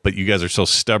deal, but you guys are so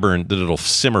stubborn that it'll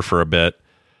simmer for a bit,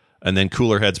 and then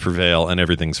cooler heads prevail, and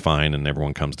everything's fine, and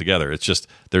everyone comes together. It's just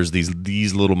there's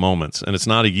these little moments, and it's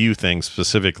not a you thing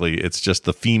specifically. It's just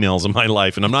the females in my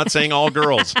life, and I'm not saying all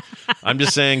girls. I'm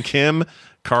just saying Kim,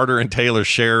 Carter, and Taylor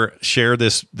share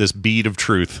this bead of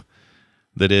truth.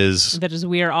 That is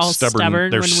we are all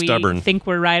stubborn They're when stubborn. we think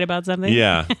we're right about something.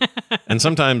 Yeah. And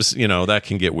sometimes, that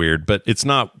can get weird, but it's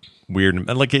not weird.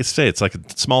 And like I say, it's like a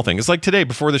small thing. It's like today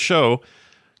before the show,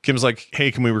 Kim's like,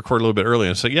 hey, can we record a little bit early?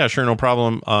 And I said, yeah, sure, no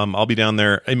problem. I'll be down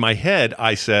there. In my head,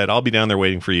 I said, I'll be down there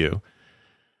waiting for you.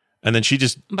 And then she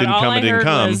just didn't come and didn't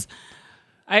come.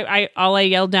 All I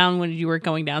yelled down when you were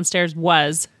going downstairs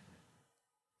was,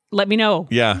 let me know.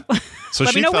 Yeah. So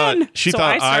she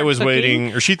thought I was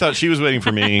waiting, or she thought she was waiting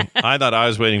for me. I thought I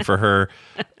was waiting for her.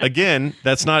 Again,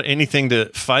 that's not anything to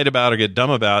fight about or get dumb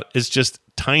about. It's just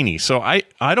tiny. So I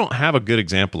don't have a good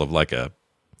example of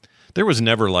there was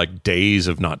never like days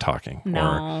of not talking.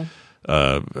 No.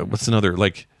 Or what's another,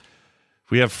 like,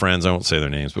 we have friends, I won't say their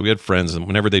names, but we had friends, and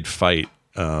whenever they'd fight,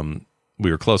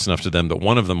 we were close enough to them that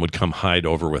one of them would come hide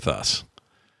over with us.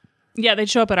 Yeah, they'd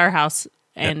show up at our house.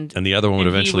 And the other one would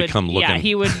eventually come looking. Yeah,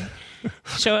 he would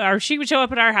she would show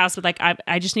up at our house with like,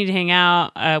 I just need to hang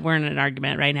out. We're in an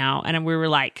argument right now. And we were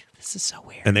like, this is so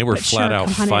weird. And they were flat out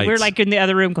fights. We were like in the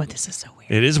other room going, this is so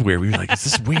weird. It is weird. We were like, is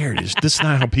this weird? Is this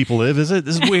not how people live? Is it?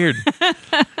 This is weird.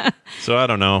 So I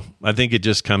don't know. I think it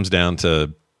just comes down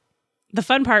to... The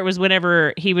fun part was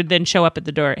whenever he would then show up at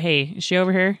the door. Hey, is she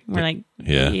over here? We're like,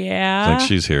 yeah. It's like,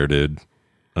 she's here, dude.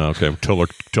 Okay, tell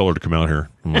her to come out here.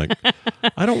 I'm like,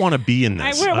 I don't want to be in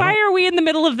this. Why are we in the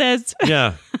middle of this?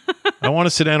 Yeah. I want to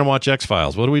sit down and watch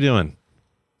X-Files. What are we doing?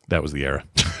 That was the era.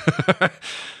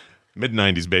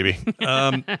 Mid-90s, baby.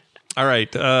 All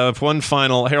right. One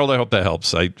final... Harold, I hope that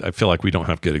helps. I feel like we don't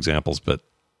have good examples, but...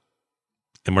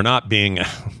 And we're not being...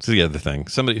 It's the other thing.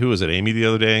 Somebody... Who was it? Amy the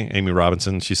other day? Amy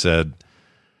Robinson. She said...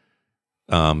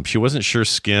 she wasn't sure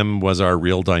SKIM was our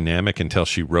real dynamic until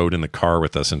she rode in the car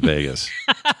with us in Vegas.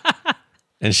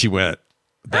 And she went,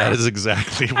 that is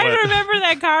exactly what... I remember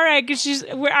that car ride because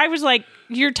I was like,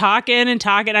 you're talking and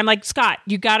talking. I'm like, Scott,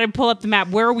 you got to pull up the map.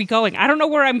 Where are we going? I don't know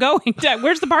where I'm going.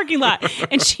 Where's the parking lot?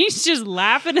 And she's just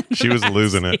laughing. She was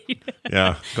losing it.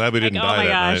 Yeah. Glad we didn't die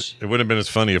that night. It wouldn't have been as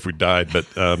funny if we died, but...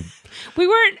 We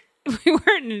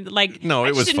weren't like... No,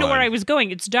 it was didn't know where I was going.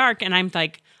 It's dark. And I'm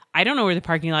like... I don't know where the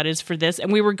parking lot is for this.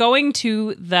 And we were going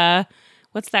to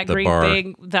what's that great bar.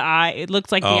 big, the eye? It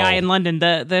looks like the eye in London,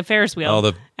 the Ferris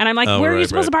wheel. And I'm like, where are you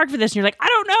supposed to park for this? And you're like, I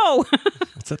don't know.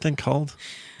 What's that thing called?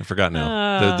 I forgot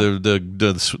now.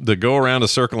 The go around a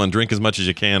circle and drink as much as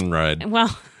you can ride.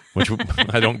 Well. Which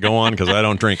I don't go on because I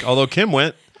don't drink. Although Kim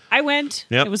went. I went.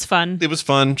 Yep. It was fun. It was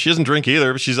fun. She doesn't drink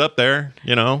either, but she's up there,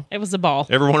 you know. It was a ball.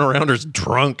 Everyone around her's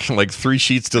drunk, like 3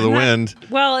 sheets to the wind.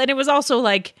 Well, and it was also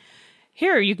like,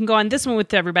 here, you can go on this one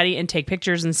with everybody and take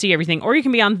pictures and see everything. Or you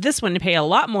can be on this one and pay a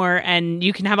lot more and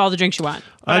you can have all the drinks you want.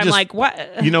 But I'm like,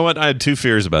 what? You know what? I had 2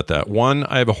 fears about that. One,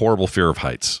 I have a horrible fear of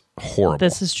heights. Horrible.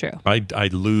 This is true. I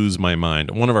lose my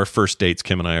mind. One of our first dates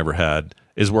Kim and I ever had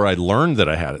is where I learned that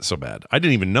I had it so bad. I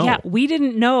didn't even know. Yeah, we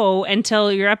didn't know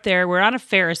until you're up there. We're on a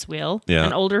Ferris wheel,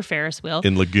 an older Ferris wheel.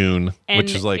 In Lagoon,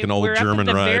 which is like an old German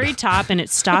ride. We're at the very top and it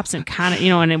stops and kind of,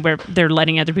 and they're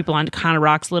letting other people on, kind of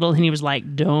rocks a little. And he was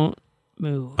like, don't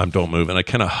move. Don't move. And I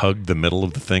kind of hugged the middle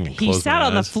of the thing and closed my eyes. He sat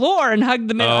on the floor and hugged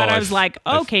the middle. And I was like,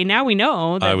 okay, now we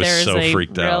know that there's a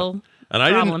freaked real out. And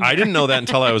I didn't know that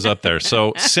until I was up there.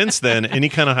 So since then, any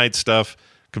kind of height stuff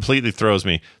completely throws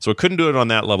me. So I couldn't do it on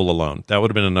that level alone. That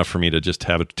would have been enough for me to just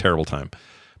have a terrible time.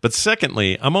 But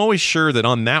secondly, I'm always sure that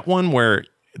on that one where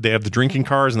they have the drinking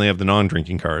cars and they have the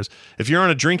non-drinking cars, if you're on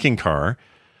a drinking car,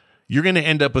 you're going to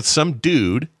end up with some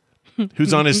dude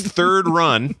who's on his 3rd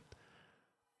run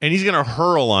and he's going to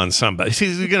hurl on somebody.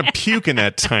 He's going to puke in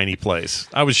that tiny place.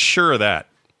 I was sure of that.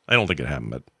 I don't think it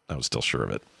happened, but I was still sure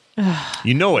of it.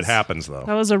 You know what happens, though.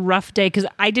 That was a rough day because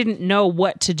I didn't know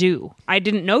what to do. I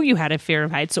didn't know you had a fear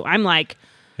of heights, so I'm like...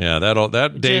 Yeah,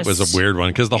 that date was a weird one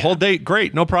because the whole date,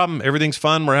 great, no problem. Everything's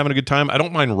fun. We're having a good time. I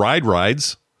don't mind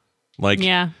rides.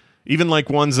 Even like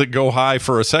ones that go high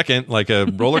for a second, like a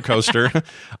roller coaster.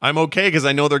 I'm okay because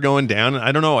I know they're going down.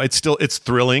 I don't know. It's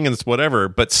thrilling and it's whatever.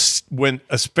 But when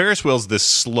a Ferris wheel's this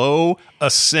slow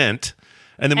ascent...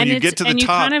 And then when you get to the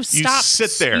top, you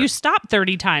sit there. You stop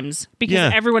 30 times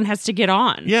because everyone has to get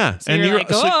on. Yeah. So and you're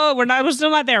like, we're still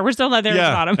not there. We're still not there at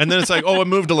the bottom. And then it's like, it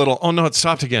moved a little. Oh, no, it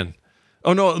stopped again.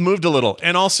 Oh, no, it moved a little.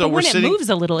 And also, when it moves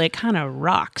a little, it kind of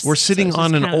rocks. We're sitting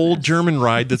on an old German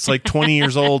ride that's like 20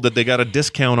 years old that they got a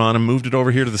discount on and moved it over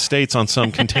here to the States on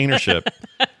some container ship.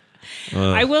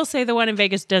 I will say the one in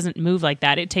Vegas doesn't move like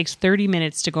that. It takes 30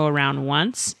 minutes to go around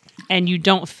once. And you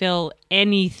don't feel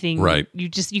anything. Right. You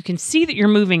can see that you're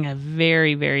moving a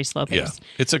very, very slow pace. Yeah.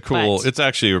 It's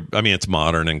actually, it's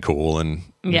modern and cool and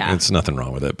it's nothing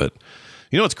wrong with it. But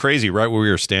you know what's crazy? Right where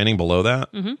we were standing below that,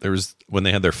 there was when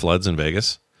they had their floods in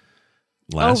Vegas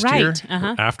last year,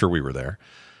 after we were there.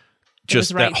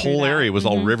 Just that whole area was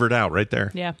all rivered out right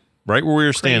there. Yeah. Right where we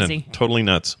were standing. Totally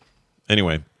nuts.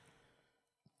 Anyway.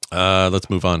 Let's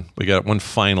move on. We got one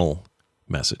final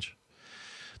message.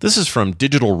 This is from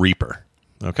Digital Reaper.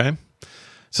 Okay.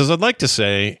 Says, I'd like to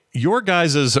say your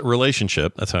guys'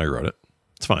 relationship. That's how he wrote it.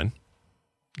 It's fine.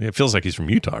 It feels like he's from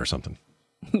Utah or something.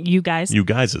 You guys. You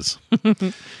guys'.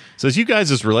 Says, you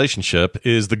guys' relationship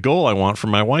is the goal I want for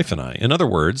my wife and I. In other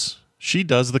words, she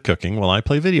does the cooking while I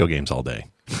play video games all day.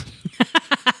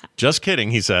 Just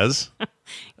kidding, he says.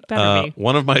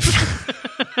 One of my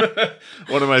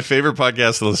favorite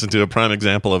podcasts to listen to, a prime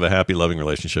example of a happy, loving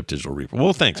relationship, Digital Reaper.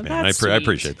 Well, thanks, man. I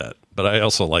appreciate that. But I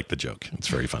also like the joke. It's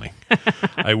very funny.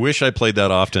 I wish I played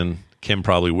that often. Kim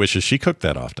probably wishes she cooked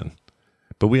that often.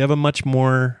 But we have a much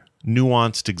more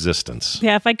nuanced existence.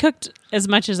 Yeah, if I cooked as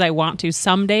much as I want to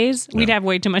some days, we'd have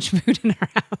way too much food in our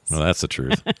house. Well, that's the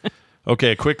truth.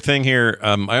 Okay, a quick thing here.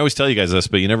 I always tell you guys this,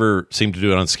 but you never seem to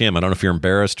do it on SKIM. I don't know if you're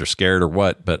embarrassed or scared or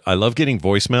what, but I love getting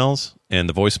voicemails, and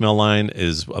the voicemail line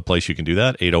is a place you can do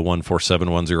that,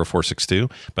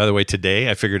 801-471-0462. By the way,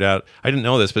 today I figured out, I didn't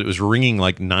know this, but it was ringing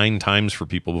like 9 times for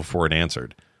people before it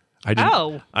answered.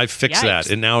 I fixed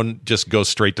that. It now just goes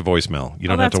straight to voicemail. You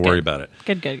don't have to worry about it.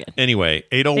 Good. Anyway,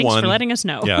 801. Thanks for letting us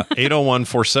know. Yeah,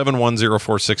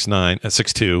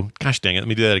 801-471-0462. Gosh dang it, let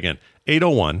me do that again.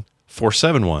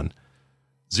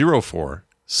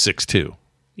 801-471-0462.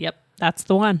 Yep, that's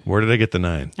the one. Where did I get the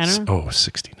 9? I don't know.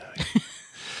 69.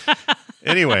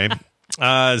 Anyway,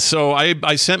 so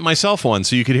I sent myself one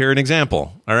so you could hear an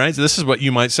example. All right, so this is what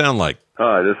you might sound like.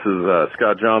 Hi, this is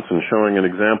Scott Johnson showing an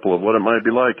example of what it might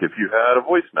be like if you had a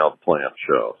voicemail to play on the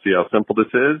show. See how simple this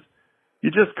is?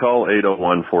 You just call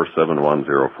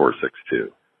 801-471-0462.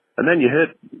 And then you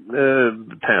hit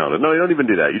pound. No, you don't even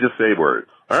do that. You just say words.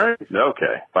 All right?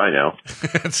 Okay. Bye now.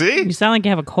 See? You sound like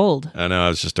you have a cold. I know. I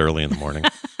was just early in the morning.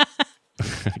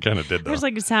 I kind of did, though. It was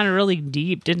like it sounded really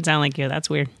deep. Didn't sound like you. That's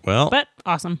weird. Well, but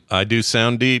awesome. I do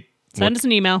sound deep. Send us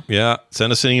an email. Yeah,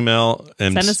 send us an email.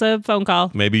 And send us a phone call.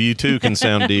 Maybe you too can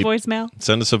sound deep. Voicemail.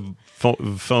 Send us a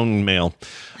phone mail.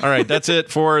 All right, that's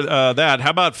it for that.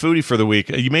 How about foodie for the week?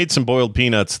 You made some boiled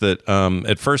peanuts that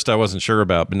at first I wasn't sure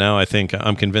about, but now I think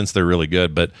I'm convinced they're really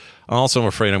good. But I'm also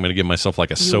afraid I'm going to give myself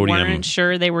like a sodium. You weren't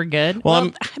sure they were good? Well, I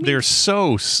mean, they're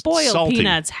so boiled salty.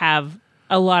 Peanuts have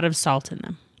a lot of salt in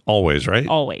them. Always, right?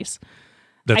 Always.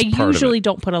 That's I usually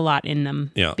don't put a lot in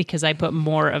them because I put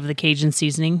more of the Cajun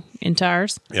seasoning into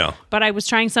ours. Yeah. But I was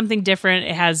trying something different.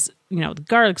 It has, the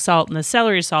garlic salt and the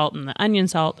celery salt and the onion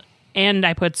salt. And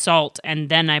I put salt and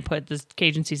then I put the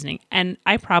Cajun seasoning. And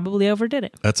I probably overdid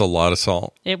it. That's a lot of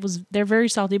salt. They're very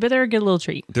salty, but they're a good little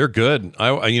treat. They're good.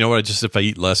 You know what? Just if I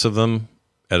eat less of them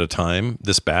at a time,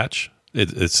 this batch,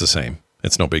 it's the same.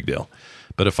 It's no big deal.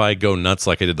 But if I go nuts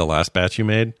like I did the last batch you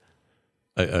made,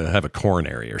 I have a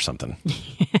coronary or something.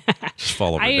 Just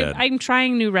fall over dead. I'm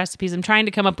trying new recipes. I'm trying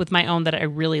to come up with my own that I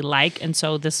really like, and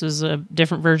so this was a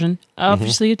different version.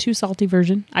 Obviously, a too salty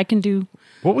version. I can do.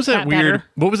 What was that weird? Better.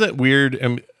 What was that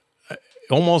weird,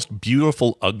 almost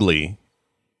beautiful, ugly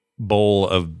bowl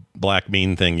of black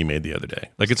bean thing you made the other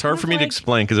day? Like it's hard for me to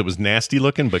explain because it was nasty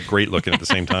looking but great looking at the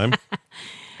same time.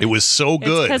 It was so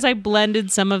good. It's because I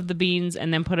blended some of the beans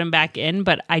and then put them back in,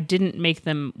 but I didn't make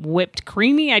them whipped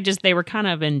creamy. They were kind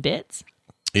of in bits.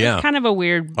 Yeah. Kind of a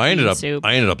weird soup.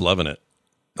 I ended up loving it.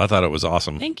 I thought it was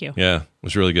awesome. Thank you. Yeah, it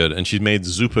was really good. And she made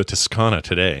zuppa Toscana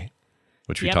today,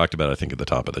 which we talked about, I think, at the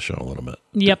top of the show a little bit.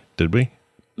 Yep. Did we?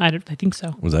 I think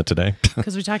so. Was that today?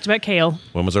 Because we talked about kale.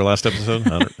 When was our last episode?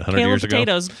 100 kale years and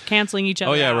potatoes canceling each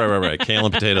other. Oh, yeah, out. right. Kale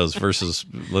and potatoes versus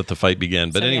let the fight begin.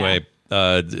 But anyway...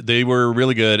 they were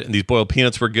really good, and these boiled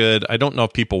peanuts were good. I don't know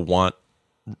if people want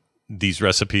these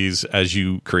recipes as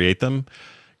you create them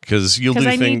because you'll do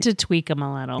things. Because I need to tweak them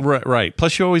a little. Right.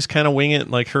 Plus, you always kind of wing it.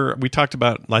 Like we talked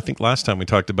about. I think last time we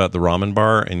talked about the ramen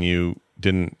bar, and you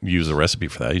didn't use a recipe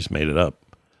for that. You just made it up,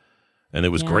 and it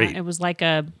was great. It was like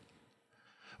a.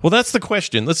 Well, that's the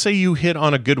question. Let's say you hit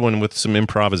on a good one with some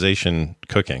improvisation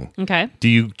cooking. Okay. Do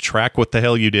you track what the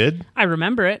hell you did? I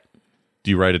remember it.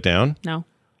 Do you write it down? No.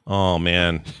 Oh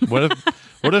man, what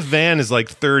if Van is like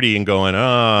 30 and going,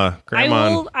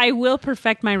 grandma? I will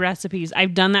perfect my recipes.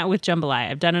 I've done that with jambalaya.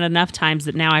 I've done it enough times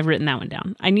that now I've written that one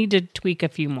down. I need to tweak a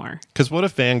few more. Because what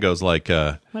if Van goes like,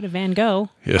 what if Van go?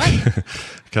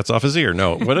 Cuts off his ear?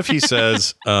 No. What if he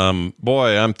says,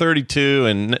 boy, I'm 32,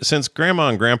 and since Grandma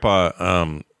and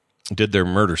Grandpa did their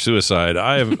murder suicide,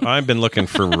 I've been looking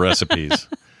for recipes.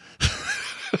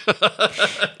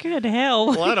 Good hell.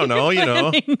 Well, I don't know.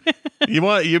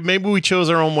 Maybe we chose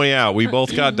our own way out. We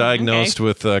both got diagnosed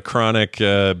with chronic,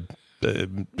 I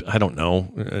don't know,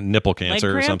 nipple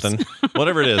cancer or something.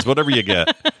 Whatever it is, whatever you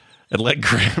get. and leg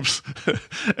cramps.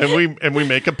 and we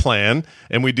make a plan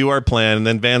and we do our plan, and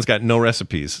then Van's got no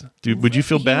recipes. Would you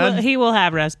feel bad? He will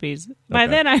have recipes. By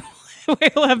then I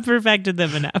will have perfected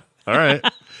them enough. All right.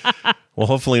 Well,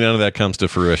 hopefully none of that comes to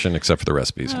fruition except for the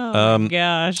recipes. Oh, my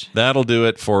gosh. That'll do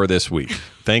it for this week.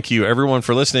 Thank you, everyone,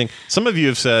 for listening. Some of you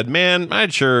have said, man,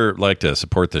 I'd sure like to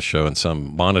support this show in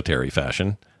some monetary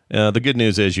fashion. The good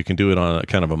news is you can do it on a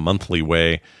kind of a monthly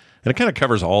way, and it kind of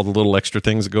covers all the little extra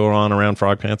things that go on around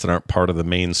Frog Pants and aren't part of the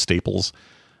main staples.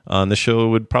 The show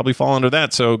would probably fall under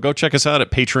that. So go check us out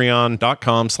at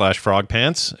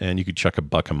patreon.com/frogpants, and you could chuck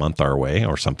 $1 a month our way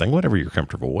or something, whatever you're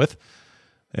comfortable with.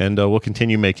 And we'll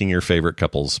continue making your favorite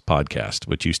couples podcast,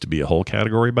 which used to be a whole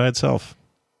category by itself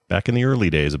back in the early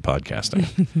days of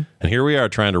podcasting. And here we are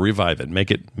trying to revive it,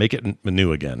 make it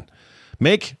new again.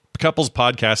 Make couples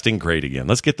podcasting great again.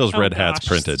 Let's get those red hats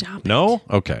printed. No?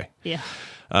 Okay. Yeah.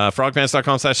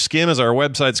 Frogpants.com/skim is our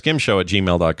website.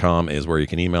 skimshow@gmail.com is where you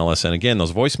can email us. And again,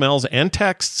 those voicemails and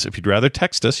texts, if you'd rather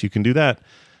text us, you can do that.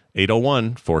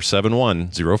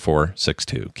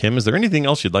 801-471-0462. Kim, is there anything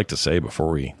else you'd like to say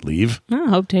before we leave? I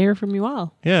hope to hear from you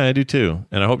all. Yeah, I do too.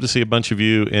 And I hope to see a bunch of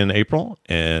you in April.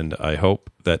 And I hope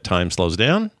that time slows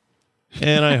down.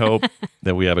 And I hope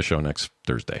that we have a show next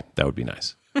Thursday. That would be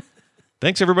nice.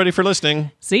 Thanks, everybody, for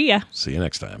listening. See ya. See you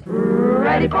next time.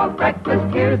 Ready for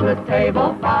breakfast, here's the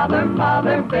table. Father,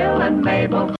 Mother, Bill, and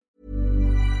Mabel.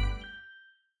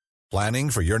 Planning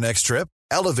for your next trip?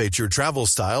 Elevate your travel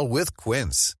style with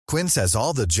Quince. Quince has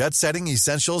all the jet-setting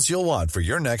essentials you'll want for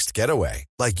your next getaway,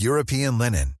 like European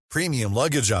linen, premium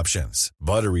luggage options,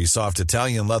 buttery soft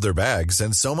Italian leather bags,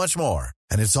 and so much more.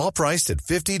 And it's all priced at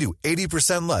 50 to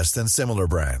 80% less than similar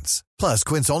brands. Plus,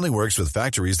 Quince only works with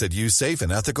factories that use safe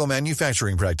and ethical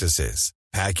manufacturing practices.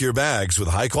 Pack your bags with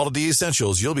high-quality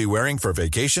essentials you'll be wearing for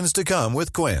vacations to come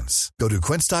with Quince. Go to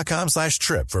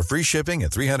quince.com/trip for free shipping and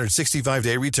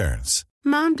 365-day returns.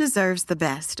 Mom deserves the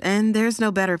best, and there's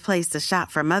no better place to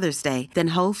shop for Mother's Day than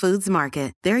Whole Foods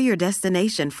Market. They're your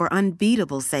destination for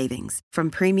unbeatable savings, from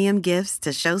premium gifts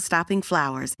to show-stopping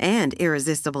flowers and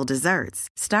irresistible desserts.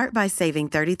 Start by saving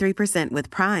 33% with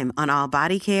Prime on all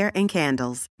body care and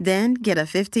candles. Then get a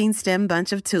 15-stem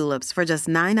bunch of tulips for just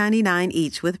 $9.99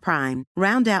 each with Prime.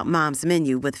 Round out Mom's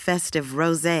menu with festive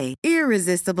rosé,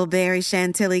 irresistible berry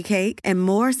chantilly cake, and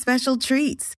more special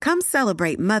treats. Come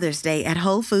celebrate Mother's Day at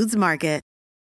Whole Foods Market.